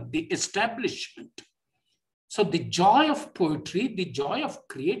system, the establishment. So the joy of poetry, the joy of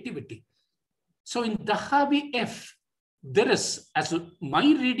creativity. So in Dhahavi F, there is, as my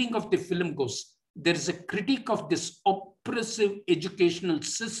reading of the film goes, there is a critique of this oppressive educational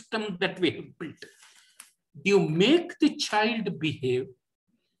system that we have built. Do you make the child behave,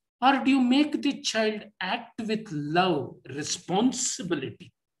 or do you make the child act with love,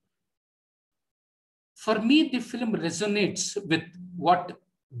 responsibility? For me, the film resonates with what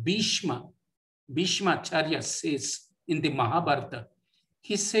Bhishma Acharya says in the Mahabharata.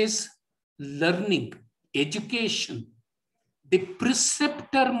 He says, learning, education, the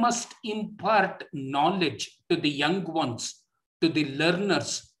preceptor must impart knowledge to the young ones, to the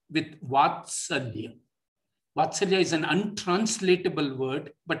learners with vatsalya. Vatsalya is an untranslatable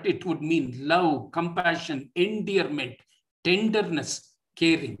word, but it would mean love, compassion, endearment, tenderness,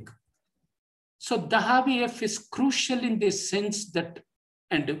 caring. So Dhahavi F is crucial in the sense that,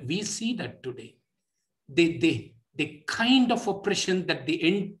 and we see that today, the kind of oppression that the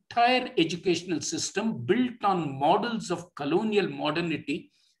entire educational system built on models of colonial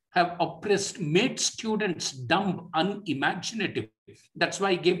modernity have oppressed, made students dumb, unimaginative. That's why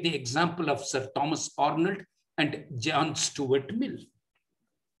I gave the example of Sir Thomas Arnold and John Stuart Mill.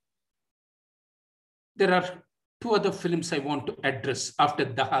 There are 2 other films I want to address after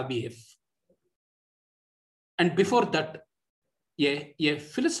Dhahavi F. And before that, a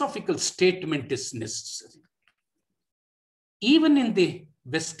philosophical statement is necessary. Even in the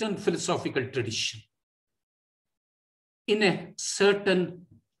Western philosophical tradition, in a certain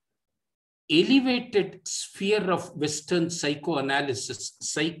elevated sphere of Western psychoanalysis,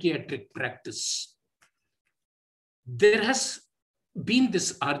 psychiatric practice, there has been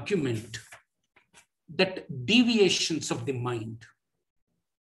this argument that deviations of the mind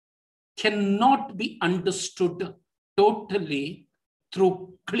cannot be understood totally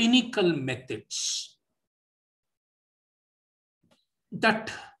through clinical methods.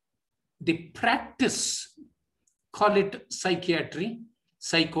 That the practice, call it psychiatry,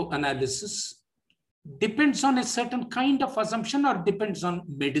 psychoanalysis, depends on a certain kind of assumption or depends on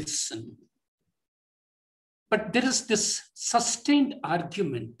medicine. But there is this sustained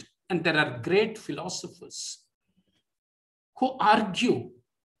argument, and there are great philosophers who argue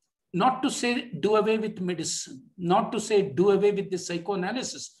not to say do away with medicine, not to say do away with the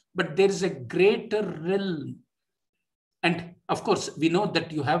psychoanalysis, but there is a greater realm. And of course, we know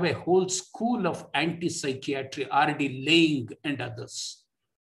that you have a whole school of anti-psychiatry, R.D. Laing and others.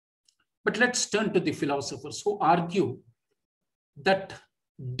 But let's turn to the philosophers who argue that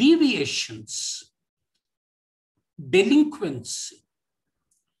deviations, delinquency,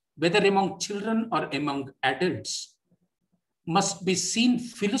 whether among children or among adults, must be seen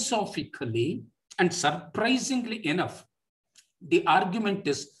philosophically And surprisingly enough, the argument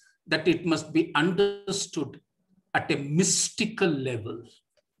is that it must be understood at a mystical level.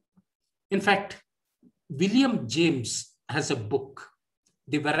 In fact, William James has a book,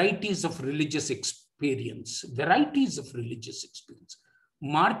 The Varieties of Religious Experience. Varieties of Religious Experience.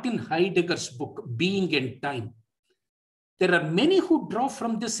 Martin Heidegger's book, Being and Time. There are many who draw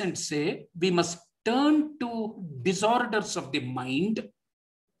from this and say we must turn to disorders of the mind,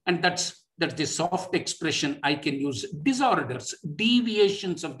 and that's the soft expression I can use, disorders,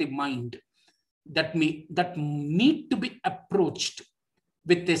 deviations of the mind that need to be approached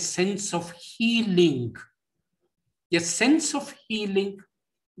with a sense of healing, with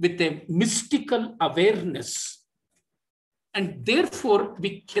a mystical awareness. And therefore,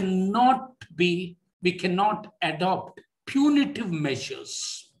 we cannot adopt punitive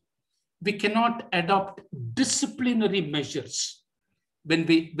measures. We cannot adopt disciplinary measures when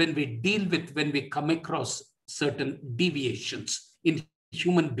we come across certain deviations in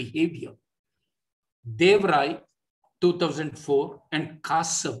human behavior. Devrai, 2004, and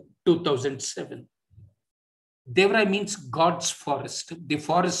Kasav, 2007. Devrai means God's forest, the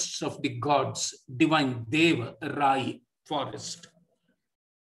forests of the gods, divine Deva, Rai, forest.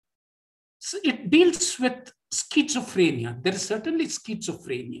 So it deals with schizophrenia. There is certainly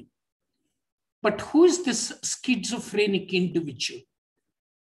schizophrenia. But who is this schizophrenic individual?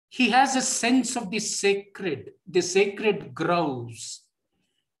 He has a sense of the sacred grows.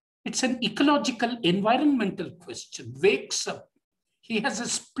 It's an ecological, environmental question. Wakes up. He has a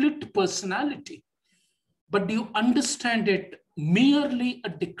split personality. But do you understand it merely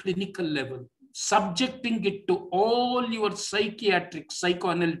at the clinical level, subjecting it to all your psychiatric,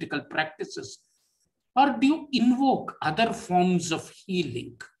 psychoanalytical practices? Or do you invoke other forms of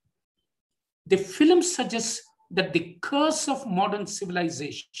healing? The film suggests that the curse of modern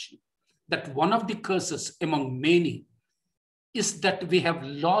civilization, that one of the curses among many, is that we have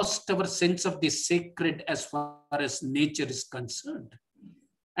lost our sense of the sacred as far as nature is concerned.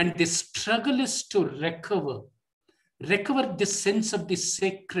 And the struggle is to recover this sense of the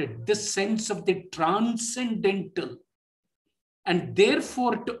sacred, this sense of the transcendental, and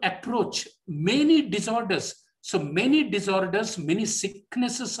therefore to approach many disorders. So many disorders, many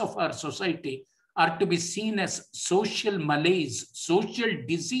sicknesses of our society are to be seen as social malaise, social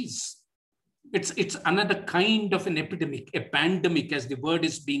disease. It's another kind of an epidemic, a pandemic, as the word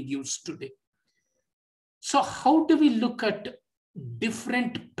is being used today. So how do we look at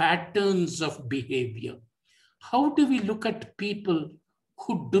different patterns of behavior? How do we look at people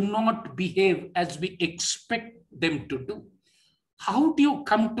who do not behave as we expect them to do? How do you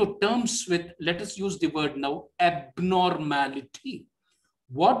come to terms with, let us use the word now, abnormality?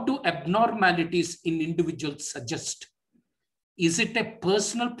 What do abnormalities in individuals suggest? Is it a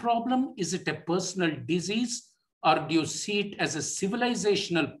personal problem? Is it a personal disease? Or do you see it as a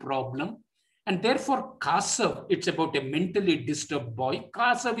civilizational problem? And therefore, Kasav, it's about a mentally disturbed boy.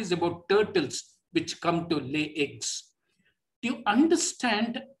 Kasav is about turtles which come to lay eggs. Do you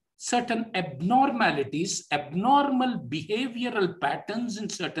understand certain abnormalities, abnormal behavioral patterns in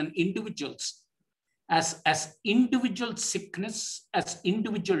certain individuals as individual sickness, as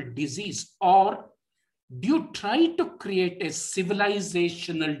individual disease? Or do you try to create a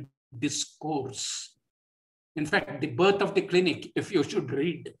civilizational discourse? In fact, The Birth of the Clinic, if you should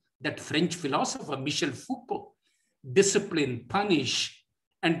read that French philosopher, Michel Foucault, discipline, punish,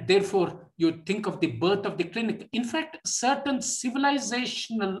 and therefore you think of The Birth of the Clinic. In fact, certain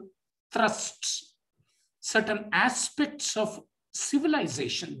civilizational thrusts, certain aspects of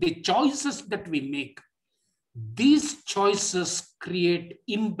civilization, the choices that we make, these choices create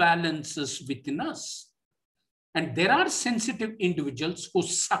imbalances within us. And there are sensitive individuals who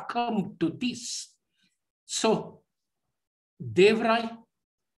succumb to this. So, Devrai,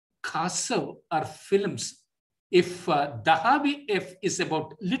 Kasav are films. If Dahavi F is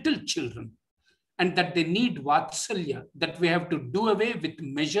about little children and that they need vatsalya, that we have to do away with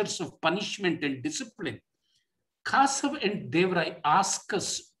measures of punishment and discipline, Kasav and Devrai ask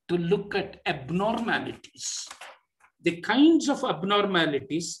us to look at abnormalities, the kinds of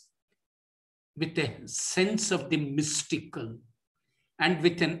abnormalities with a sense of the mystical and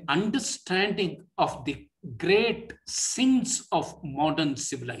with an understanding of the great sins of modern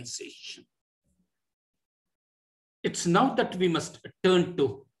civilization. It's now that we must turn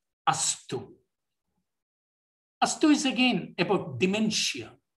to Astu. Astu is again about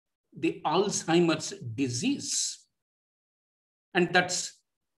dementia, the Alzheimer's disease. And that's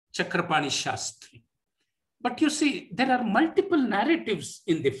Chakravarthy Shastri. But you see, there are multiple narratives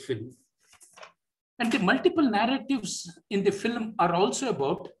in the film. And the multiple narratives in the film are also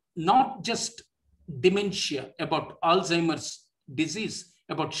about not just dementia, about Alzheimer's disease,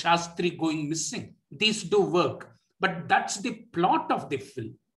 about Shastri going missing. These do work, but that's the plot of the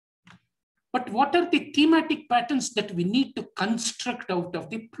film. But what are the thematic patterns that we need to construct out of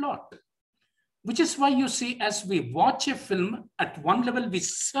the plot? Which is why you see, as we watch a film, at one level, we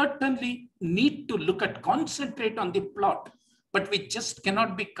certainly need to concentrate on the plot, but we just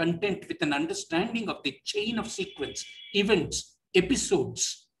cannot be content with an understanding of the chain of sequence, events,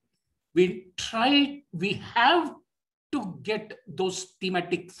 episodes. We have to get those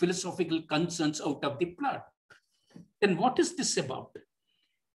thematic philosophical concerns out of the plot. Then what is this about?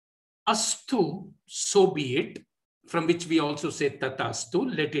 Astu, so be it, from which we also say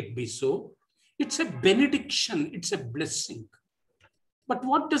tatastu, let it be so. It's a benediction, it's a blessing. But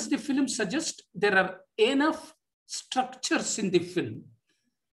what does the film suggest? There are enough structures in the film,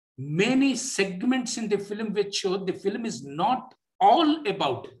 many segments in the film which show the film is not all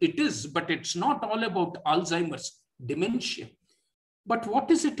about, it is, but it's not all about Alzheimer's, dementia. But what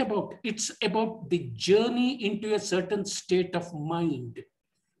is it about? It's about the journey into a certain state of mind,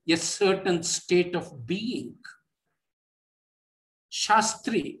 a certain state of being.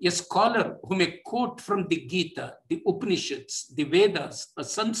 Shastri, a scholar who may quote from the Gita, the Upanishads, the Vedas, a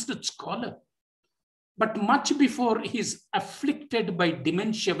Sanskrit scholar. But much before he's afflicted by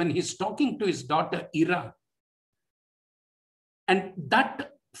dementia, when he's talking to his daughter, Ira. And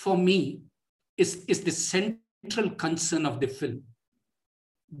that, for me, is the central concern of the film.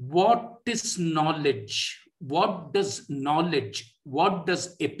 What is knowledge? What does knowledge? What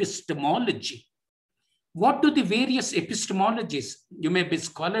does epistemology? What do the various epistemologies? You may be a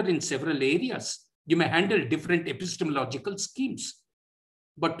scholar in several areas. You may handle different epistemological schemes.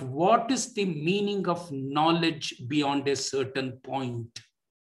 But what is the meaning of knowledge beyond a certain point?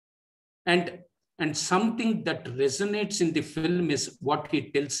 And something that resonates in the film is what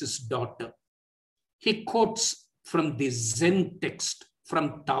he tells his daughter. He quotes from the Zen text,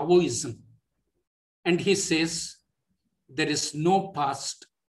 from Taoism. And he says, there is no past,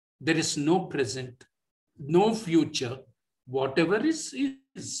 there is no present, no future, whatever is.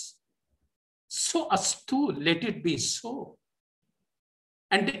 So astu, let it be so.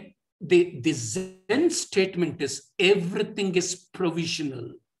 And the Zen statement is everything is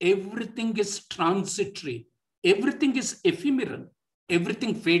provisional, everything is transitory, everything is ephemeral,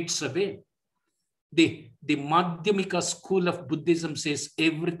 everything fades away. The Madhyamika school of Buddhism says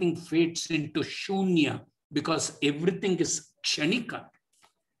everything fades into shunya because everything is kshanika.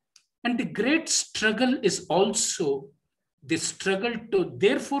 And the great struggle is also the struggle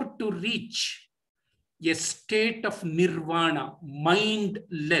to reach a state of nirvana,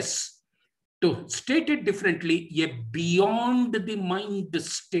 mindless. To state it differently, a beyond the mind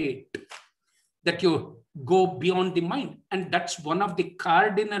state, that you go beyond the mind. And that's one of the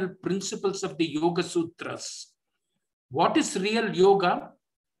cardinal principles of the Yoga Sutras. What is real yoga?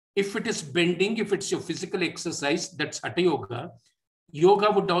 If it is bending, if it's your physical exercise, that's Hatha Yoga.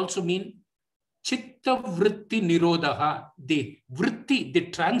 Yoga would also mean chitta vritti nirodha, the vritti, the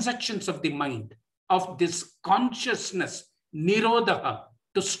transactions of the mind, of this consciousness, nirodha,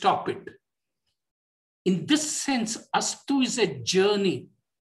 to stop it. In this sense, astu is a journey.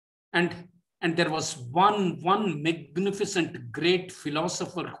 And there was one magnificent great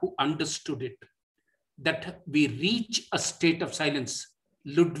philosopher who understood it, that we reach a state of silence,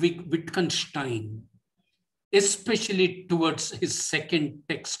 Ludwig Wittgenstein, especially towards his second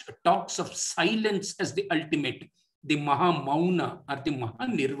text, talks of silence as the ultimate, the Mahamauna or the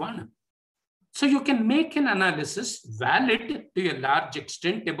Mahanirvana. So you can make an analysis valid to a large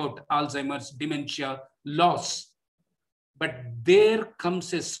extent about Alzheimer's, dementia, loss. But there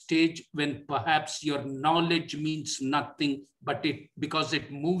comes a stage when perhaps your knowledge means nothing, but because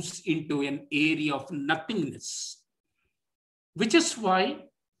it moves into an area of nothingness. Which is why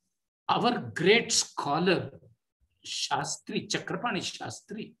our great scholar, Shastri, Chakravarthy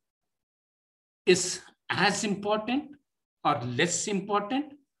Shastri, is as important or less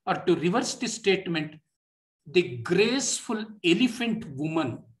important, or to reverse the statement, the graceful elephant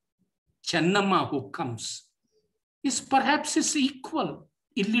woman, Channamma, who comes, is perhaps his equal,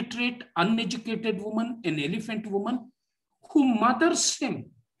 illiterate, uneducated woman, an elephant woman, who mothers him,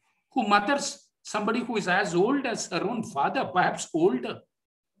 who mothers somebody who is as old as her own father, perhaps older.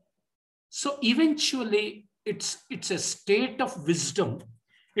 So eventually, it's a state of wisdom.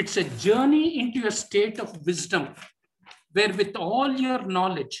 It's a journey into a state of wisdom where with all your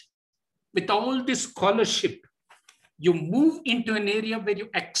knowledge, with all this scholarship, you move into an area where you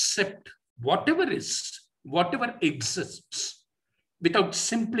accept whatever is, whatever exists, without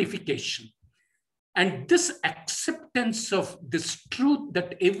simplification. And this acceptance of this truth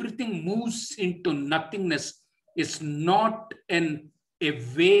that everything moves into nothingness is not a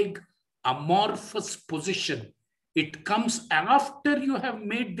vague, amorphous position. It comes after you have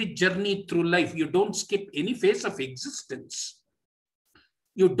made the journey through life. You don't skip any phase of existence.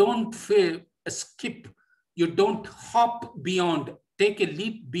 You don't skip. You don't hop beyond, take a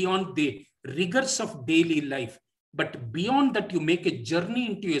leap beyond the rigors of daily life. But beyond that, you make a journey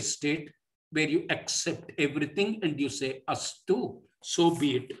into a state where you accept everything and you say, Astu, so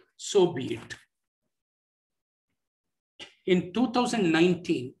be it, so be it. In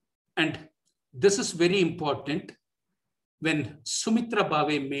 2019, and this is very important, when Sumithra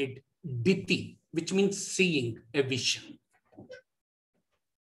Bhave made Diti, which means seeing a vision.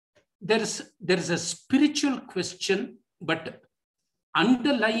 There is a spiritual question, but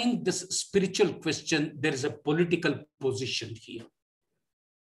underlying this spiritual question, there is a political position here.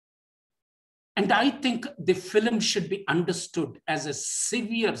 And I think the film should be understood as a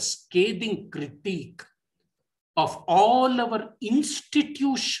severe, scathing critique of all our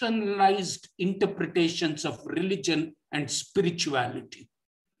institutionalized interpretations of religion and spirituality.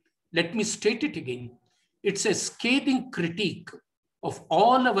 Let me state it again. It's a scathing critique of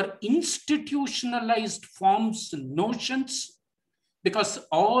all our institutionalized forms and notions, because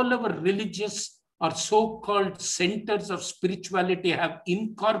all our religious or so-called centers of spirituality have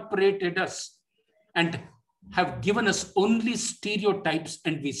incorporated us and have given us only stereotypes,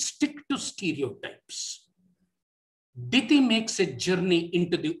 and we stick to stereotypes. Diti makes a journey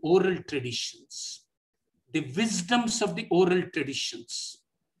into the oral traditions, the wisdoms of the oral traditions,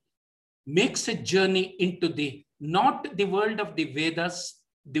 makes a journey into not the world of the Vedas,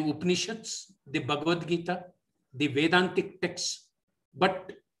 the Upanishads, the Bhagavad Gita, the Vedantic texts,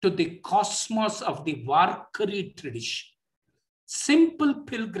 but to the cosmos of the Varkari tradition. Simple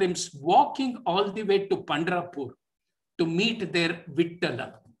pilgrims walking all the way to Pandharpur to meet their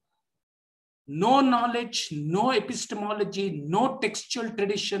Vittala. No knowledge, no epistemology, no textual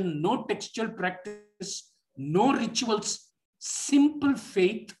tradition, no textual practice, no rituals, simple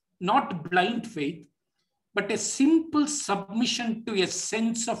faith, not blind faith, but a simple submission to a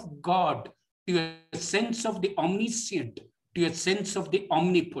sense of God, to a sense of the omniscient, to a sense of the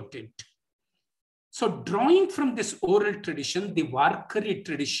omnipotent. So drawing from this oral tradition, the Varkari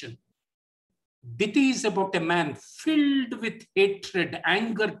tradition, Diti is about a man filled with hatred,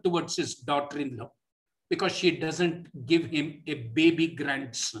 anger towards his daughter-in-law because she doesn't give him a baby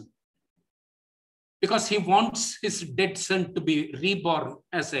grandson, because he wants his dead son to be reborn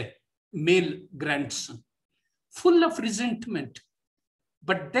as a male grandson, full of resentment.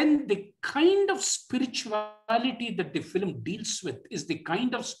 But then the kind of spirituality that the film deals with is the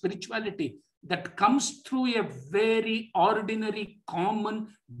kind of spirituality that comes through a very ordinary, common,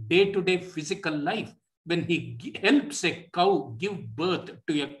 day-to-day physical life when he helps a cow give birth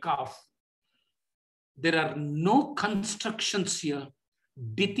to a calf. There are no constructions here.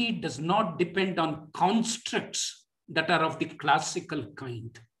 Diti does not depend on constructs that are of the classical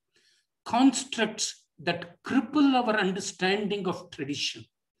kind. Constructs that cripple our understanding of tradition,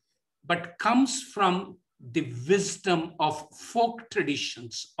 but comes from the wisdom of folk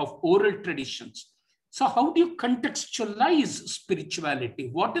traditions, of oral traditions. So how do you contextualize spirituality?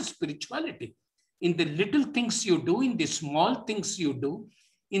 What is spirituality? In the little things you do, in the small things you do,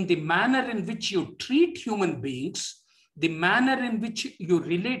 in the manner in which you treat human beings, the manner in which you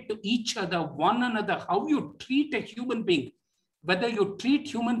relate to each other, one another, how you treat a human being, whether you treat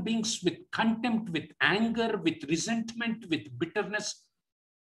human beings with contempt, with anger, with resentment, with bitterness,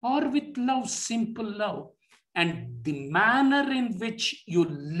 or with love, simple love. And the manner in which you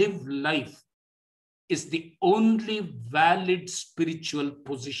live life is the only valid spiritual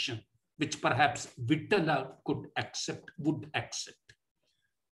position which perhaps Vittala could accept, would accept.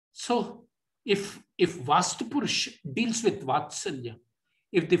 So if Vastupurush deals with Vatsalya,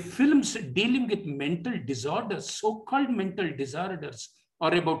 if the films dealing with mental disorders, so-called mental disorders,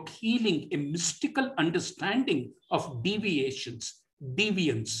 are about healing, a mystical understanding of deviations,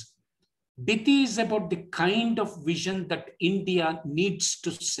 deviance, Diti is about the kind of vision that India needs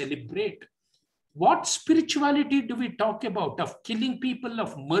to celebrate. What spirituality do we talk about? Of killing people,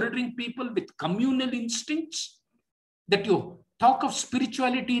 of murdering people with communal instincts? That you talk of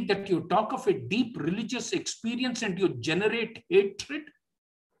spirituality, that you talk of a deep religious experience and you generate hatred?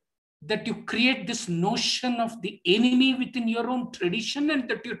 That you create this notion of the enemy within your own tradition, and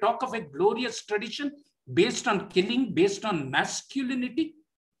that you talk of a glorious tradition based on killing, based on masculinity?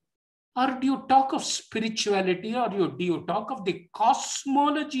 Or do you talk of spirituality, or do you talk of the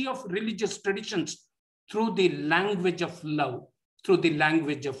cosmology of religious traditions through the language of love, through the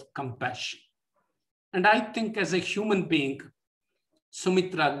language of compassion? And I think as a human being,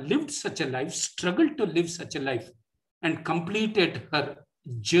 Sumithra lived such a life, struggled to live such a life, and completed her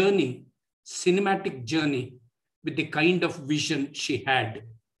journey, cinematic journey, with the kind of vision she had.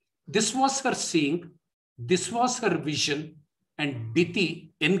 This was her seeing, this was her vision, and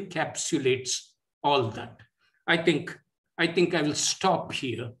Diti encapsulates all that. I think I will stop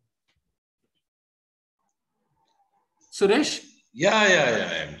here. Suresh?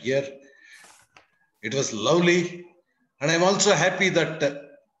 Yeah, I'm here. It was lovely. And I'm also happy that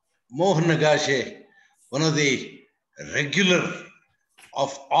Mohan Nagashe, one of the regular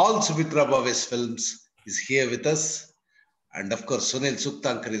of all Sumithra Bhave's films, is here with us. And of course, Sunil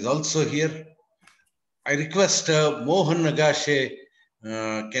Suktankar is also here. I request Mohan Nagashe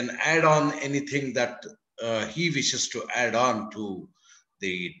can add on anything that he wishes to add on to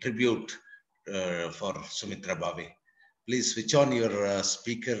the tribute for Sumithra Bhave. Please switch on your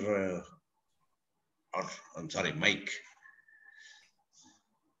speaker or I'm sorry, mic.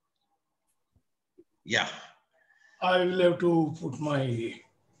 Yeah. I will have to put my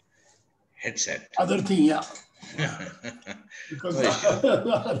Headset. other thing, yeah. Because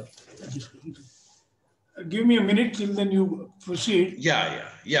give me a minute till then you proceed.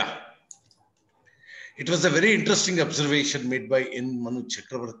 Yeah. It was a very interesting observation made by Manu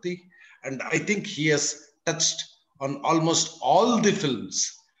Chakravarthy, and I think he has touched on almost all the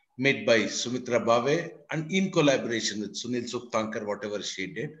films made by Sumithra Bhave and in collaboration with Sunil Suktankar, whatever she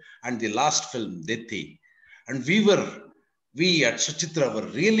did, and the last film, Deti. And we at Suchitra were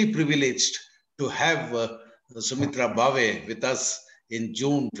really privileged to have Sumithra Bhave with us in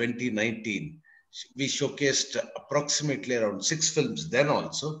June 2019. We showcased approximately around 6 films then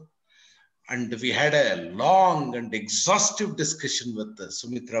also. And we had a long and exhaustive discussion with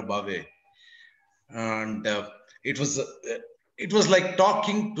Sumithra Bhave. And it was like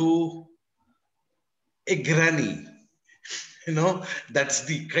talking to a granny. That's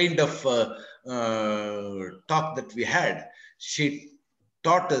the kind of talk that we had. She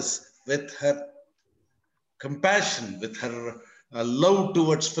taught us with her compassion, with her love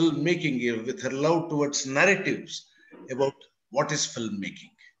towards filmmaking, with her love towards narratives about what is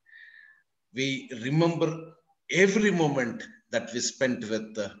filmmaking. We remember every moment that we spent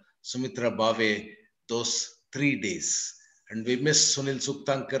with Sumithra Bhave those 3 days. And we missed Sunil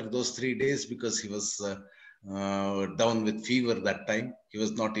Suktankar those 3 days because he was down with fever that time. He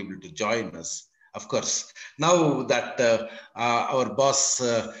was not able to join us. Of course, now that our boss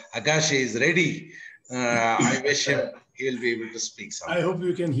Agashe is ready, I wish he'll be able to speak something. I hope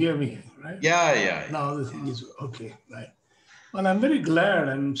you can hear me, right? Yeah. Now the thing is, okay, right. Well, I'm very glad.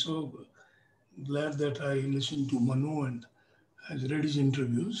 I'm so glad that I listened to Manu and has read his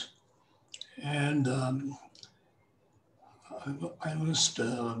interviews. And I must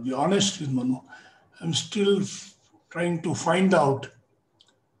be honest with Manu. I'm still trying to find out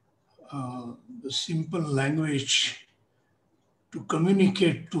the simple language to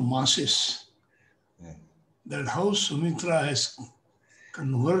communicate to masses that how Sumithra has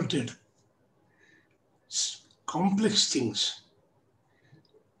converted complex things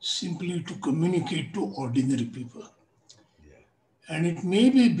simply to communicate to ordinary people. And it may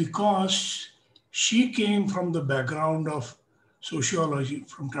be because she came from the background of sociology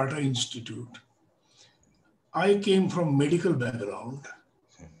from Tata Institute. I came from medical background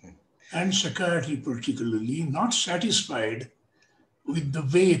and psychiatry particularly, not satisfied with the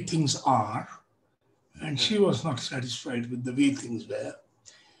way things are. And she was not satisfied with the way things were.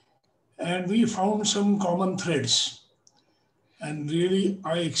 And we found some common threads. And really,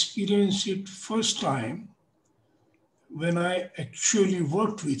 I experienced it first time when I actually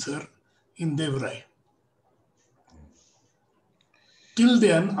worked with her in Devrai. Till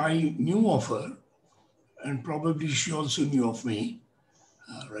then, I knew of her, and probably she also knew of me,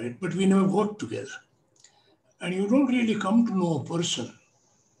 right? But we never worked together. And you don't really come to know a person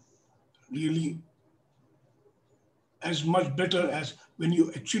really as much better as when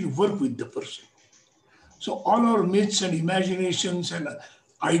you actually work with the person. So all our myths and imaginations and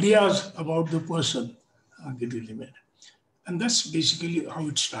ideas about the person get eliminated. And that's basically how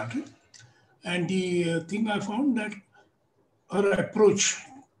it started. And the thing I found that her approach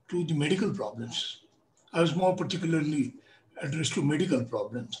to the medical problems, I was more particularly addressed to medical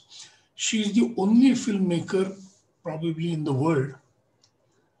problems. She's the only filmmaker probably in the world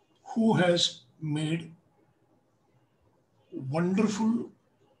who has made wonderful,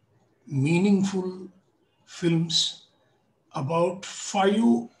 meaningful films about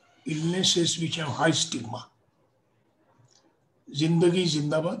 5 illnesses which have high stigma. Zindagi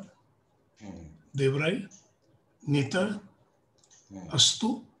Zindabad, Devrai, Neta,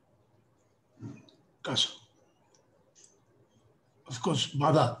 Astu, Casa. Of course,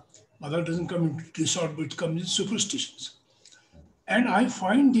 Bada. Bada doesn't come into resort, but it comes in superstitions. And I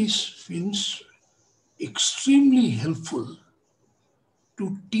find these films extremely helpful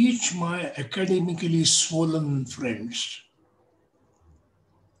to teach my academically swollen friends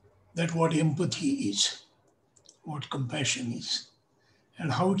that what empathy is, what compassion is,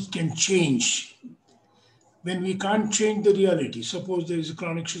 and how it can change when we can't change the reality. Suppose there is a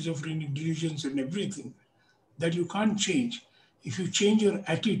chronic schizophrenic delusions and everything that you can't change. If you change your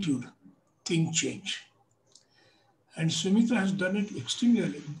attitude, things change. And Sumithra has done it extremely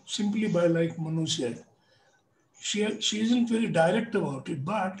well, simply by, like Manu said, she isn't very direct about it,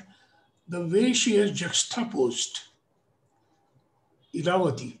 but the way she has juxtaposed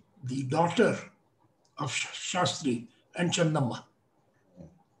Iravati, the daughter of Shastri, and Chandamma,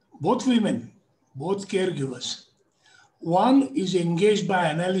 both women, both caregivers. One is engaged by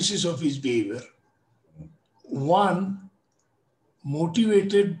analysis of his behavior. One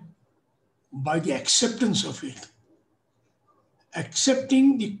motivated by the acceptance of it.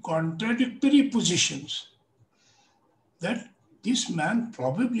 Accepting the contradictory positions that this man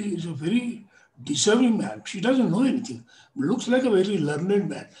probably is a very deserving man. She doesn't know anything. Looks like a very learned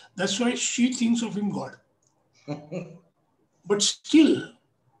man. That's why she thinks of him God. But still,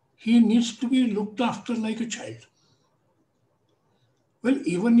 he needs to be looked after like a child. Well,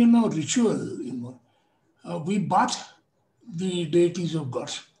 even in our ritual, we bath the deities of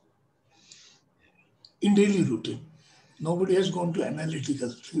God in daily routine. Nobody has gone to analytical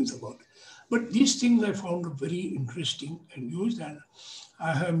things about it. But these things I found very interesting and used, and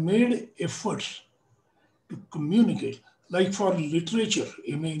I have made efforts to communicate. Like for literature,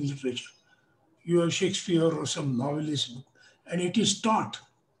 MA in literature, you have Shakespeare or some novelist book, and it is taught.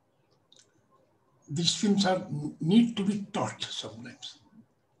 These films need to be taught sometimes,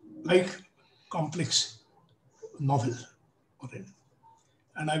 like complex novel.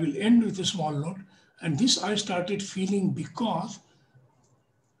 And I will end with a small note. And this I started feeling because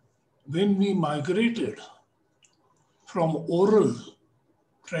when we migrated from oral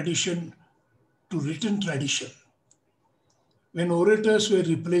tradition to written tradition, when orators were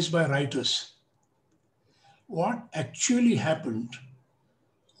replaced by writers, what actually happened,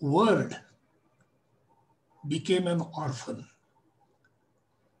 word became an orphan.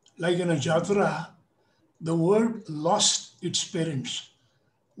 Like in a jatra, the word lost its parents,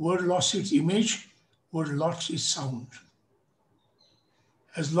 word lost its image, word lost its sound.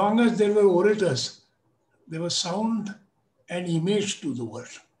 As long as there were orators, there was sound and image to the word.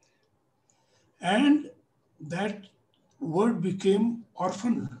 And that word became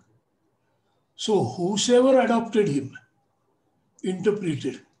orphan. So whosoever adopted him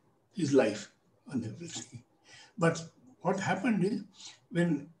interpreted his life and everything. But what happened is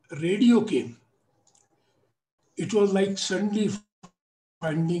when radio came, it was like suddenly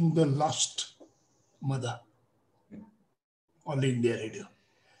finding the lost mother, All India Radio.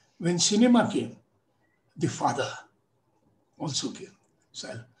 When cinema came, the father also came.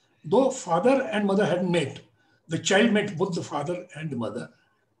 So, though father and mother had met, the child met both the father and the mother.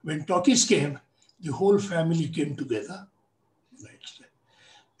 When talkies came, the whole family came together.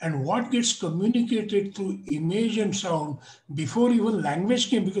 And what gets communicated through image and sound before even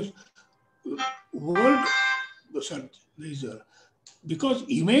language came, because word, because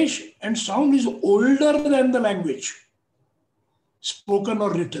image and sound is older than the language, spoken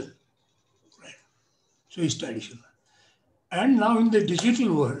or written. Right? So it's traditional. And now in the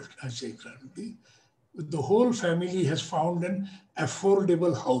digital world, I say, the whole family has found an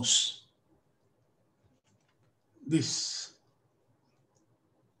affordable house. This.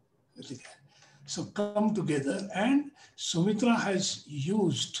 So come together, and Sumithra has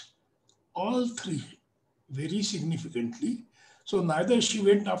used all three very significantly. So neither she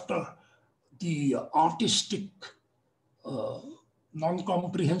went after the artistic,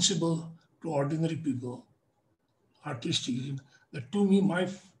 non-comprehensible to ordinary people, artistic, that to me, my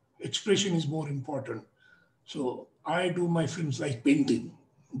expression is more important. So I do my films like painting,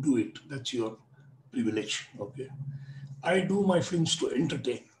 do it, that's your privilege, okay? I do my films to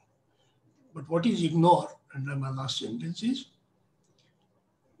entertain. But what is ignored, and my last sentence is,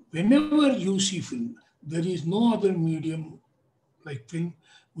 whenever you see film, there is no other medium like film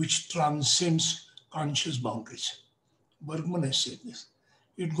which transcends conscious boundaries. Bergman has said this.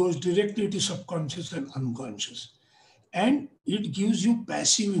 It goes directly to subconscious and unconscious. And it gives you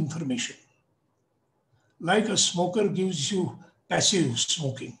passive information. Like a smoker gives you passive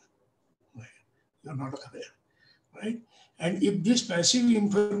smoking. Right? You're not aware, right? And if this passive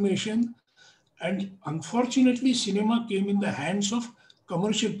information, and unfortunately, cinema came in the hands of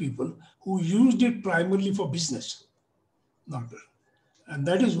commercial people who used it primarily for business. Not well. And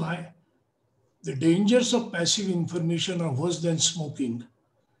that is why the dangers of passive information are worse than smoking.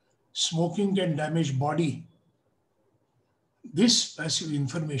 Smoking can damage body. This passive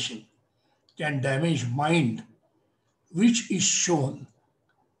information can damage mind, which is shown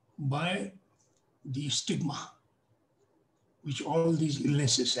by the stigma which all these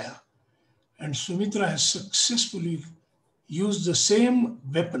illnesses have. And Sumithra has successfully used the same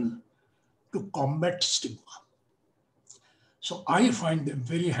weapon to combat stigma. So I find them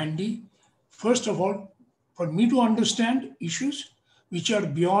very handy. First of all, for me to understand issues which are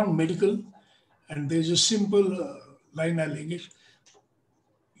beyond medical, and there's a simple line I'll engage.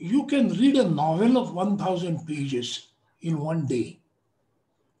 You can read a novel of 1,000 pages in one day.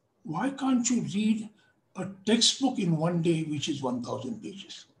 Why can't you read a textbook in one day which is 1,000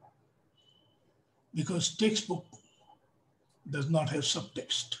 pages? Because textbook does not have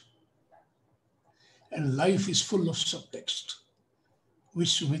subtext. And life is full of subtext, which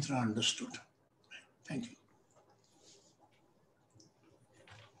Sumithra understood. Thank you.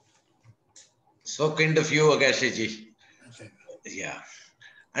 So kind of you, Agasheji. Yeah.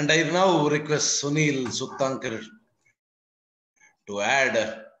 And I now request Sunil Suktankar to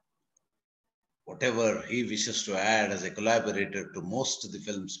add whatever he wishes to add as a collaborator to most of the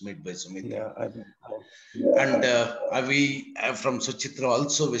films made by Sumithra. And we from Suchitra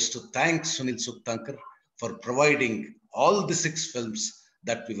also wish to thank Sunil Suktankar for providing all the 6 films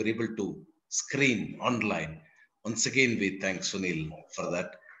that we were able to screen online. Once again, we thank Sunil for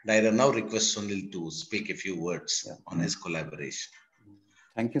that. And I now request Sunil to speak a few words on his collaboration.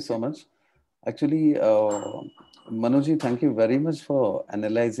 Thank you so much. Actually, Manuji, thank you very much for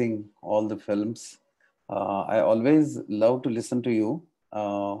analyzing all the films. I always love to listen to you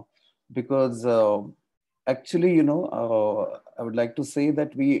because actually, you know, I would like to say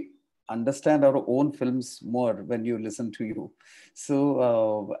that we understand our own films more when you listen to you.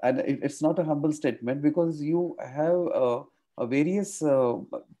 So, and it's not a humble statement because you have various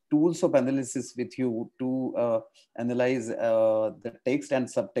tools of analysis with you to analyze the text and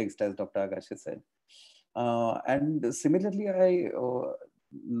subtext, as Dr. Agashi said. And similarly, I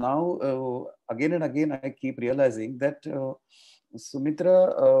now again and again, I keep realizing that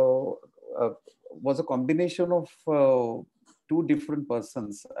Sumithra was a combination of 2 different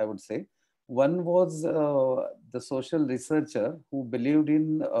persons, I would say. One was the social researcher who believed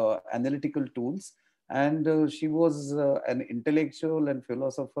in analytical tools, and she was an intellectual and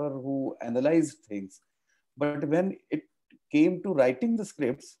philosopher who analyzed things. But when it came to writing the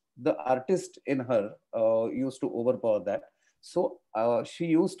scripts, the artist in her used to overpower that. So she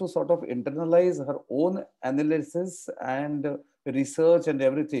used to sort of internalize her own analysis and research and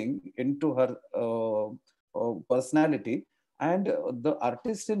everything into her personality. And the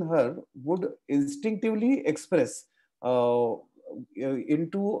artist in her would instinctively express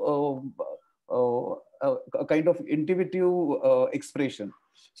into a kind of intuitive expression.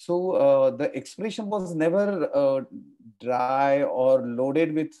 So the expression was never dry or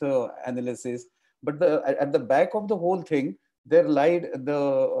loaded with analysis, but at the back of the whole thing, there lied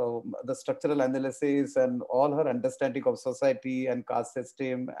the structural analysis and all her understanding of society and caste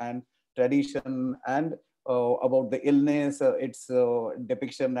system and tradition and about the illness, its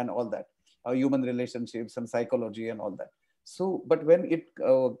depiction and all that, human relationships and psychology and all that. So, but when it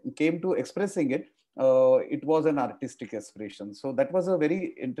came to expressing it, it was an artistic expression. So that was a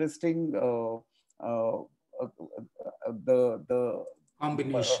very interesting, the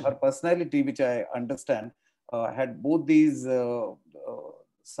combination. Her personality, which I understand, had both these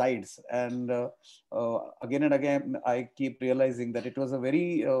sides. And again and again, I keep realizing that it was a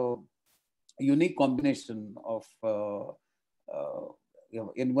very unique combination of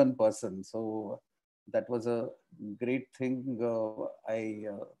in one person. So that was a great thing I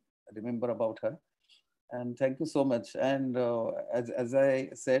remember about her. And thank you so much. And as I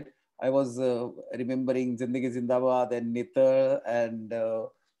said, I was remembering Zindagi Zindabad and Nitar and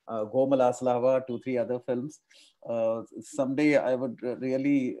Gomal Aslava, 2-3 other films. Someday I would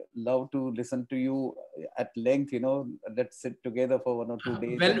really love to listen to you at length. You know, let's sit together for 1 or 2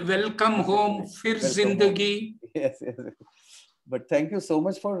 days. Welcome home, Fir Zindagi. Yes, yes. But thank you so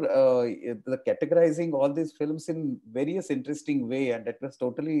much for categorizing all these films in various interesting way, and that was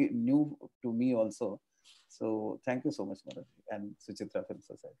totally new to me also. So thank you so much, Manu, and Suchitra Film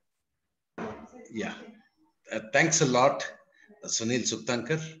Society. Yeah, thanks a lot, Sunil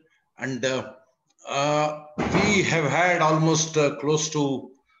Suktankar. And we have had almost close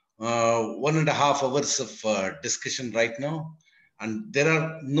to 1.5 hours of discussion right now. And there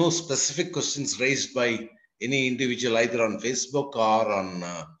are no specific questions raised by any individual either on Facebook or on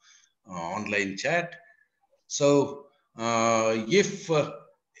online chat. So if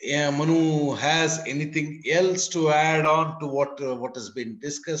Manu has anything else to add on to what has been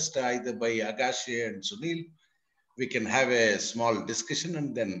discussed either by Agashe and Sunil, we can have a small discussion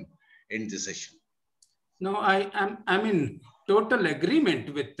and then end the session. No, I'm in total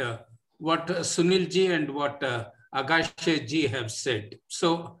agreement with what Sunil ji and what Agashe ji have said.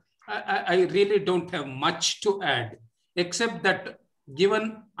 So I really don't have much to add, except that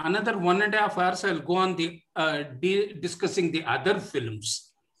given another 1.5 hours, I'll go on the discussing the other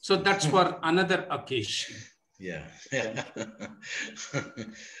films. So that's for another occasion. Yeah.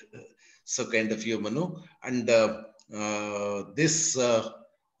 So kind of you, Manu. And this,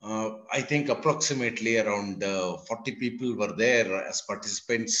 I think approximately around 40 people were there as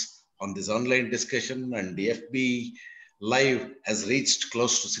participants on this online discussion, and the FB Live has reached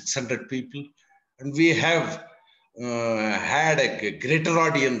close to 600 people. And we have had a greater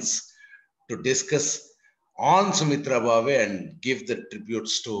audience to discuss on Sumithra Bhave and give the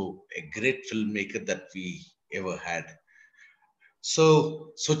tributes to a great filmmaker that we ever had.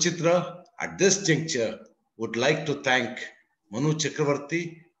 So, Suchitra, at this juncture, would like to thank Manu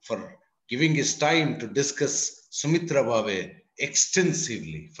Chakravarthy for giving his time to discuss Sumithra Bhave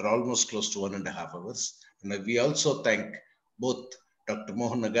extensively for almost close to 1.5 hours. And we also thank both Dr.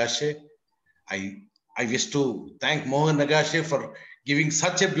 Mohan Agashe. I wish to thank Mohan Agashe for giving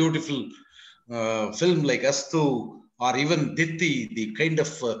such a beautiful film like Astu or even Ditti, the kind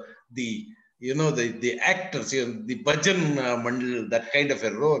of the actors, the Bhajan Mandal, that kind of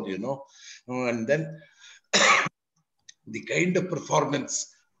a role, and then the kind of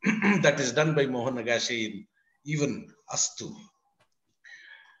performance that is done by Mohan Agashe in even Astu.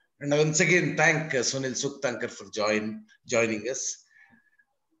 And once again, thank Sunil Suktankar for joining us.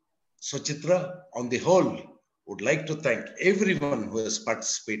 Suchitra, on the whole, would like to thank everyone who has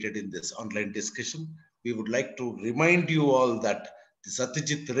participated in this online discussion. We would like to remind you all that the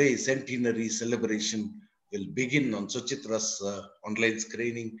Satyajit Ray centenary celebration will begin on Suchitra's online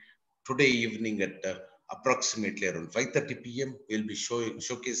screening today evening at approximately around 5:30 p.m. We'll be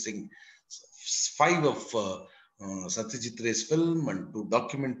showcasing 5 of Satyajit Ray's film and 2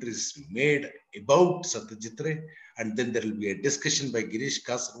 documentaries made about Satyajit Ray. And then there will be a discussion by Girish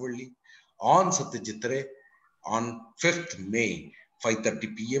Kasarvalli on Satyajit Ray on 5th May,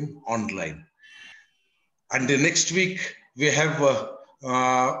 5:30 p.m. online. And the next week, we have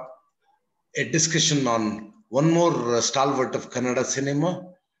a discussion on one more stalwart of Kannada cinema,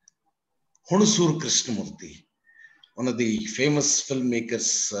 Hunsur Krishnamurthy, one of the famous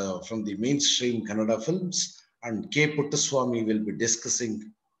filmmakers from the mainstream Kannada films. And K. Puttaswamy will be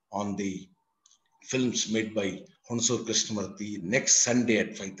discussing on the films made by Hunsur Krishnamurthy next Sunday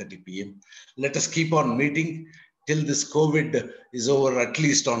at 5:30 p.m. Let us keep on meeting till this COVID is over, at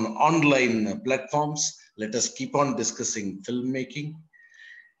least on online platforms. Let us keep on discussing filmmaking.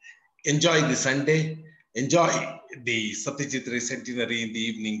 Enjoy the Sunday. Enjoy the Satyajit Ray centenary in the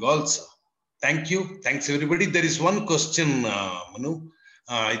evening also. Thank you. Thanks, everybody. There is one question, Manu.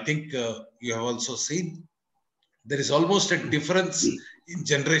 I think you have also seen. There is almost a difference in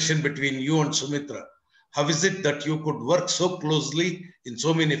generation between you and Sumithra. How is it that you could work so closely in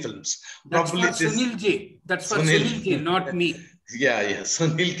so many films? That's probably for Sunil ji. That's for Sunil ji, not me. Yeah.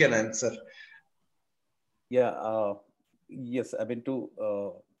 Sunil can answer. Yeah. Yes. I mean, to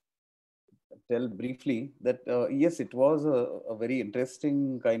tell briefly that, yes, it was a very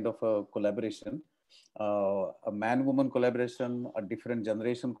interesting kind of a collaboration, a man-woman collaboration, a different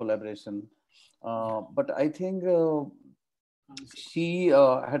generation collaboration. But I think she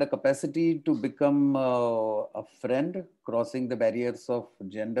had a capacity to become a friend, crossing the barriers of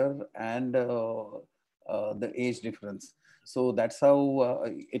gender and the age difference. So that's how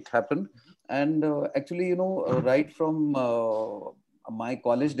it happened. And actually, right from my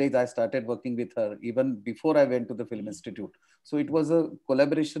college days, I started working with her even before I went to the Film Institute. So it was a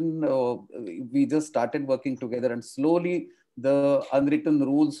collaboration. We just started working together, and slowly the unwritten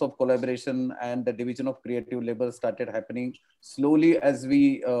rules of collaboration and the division of creative labor started happening slowly as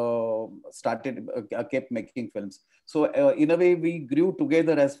we kept making films. So in a way, we grew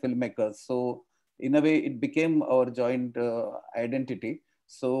together as filmmakers. So in a way, it became our joint identity.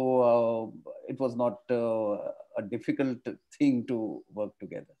 So it was not a difficult thing to work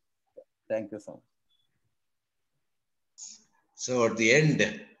together. Thank you so much. So at the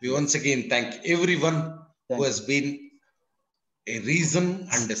end, we once again thank everyone who has been a reason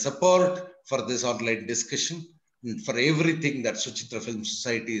and a support for this online discussion and for everything that Suchitra Film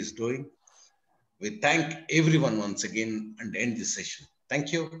Society is doing. We thank everyone once again and end this session.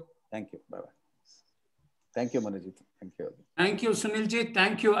 Thank you. Thank you. Bye-bye. Thank you, Manuji. Thank you. Thank you, Sunilji.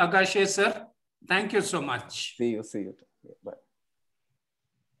 Thank you, Agashe sir. Thank you so much. See you. Bye.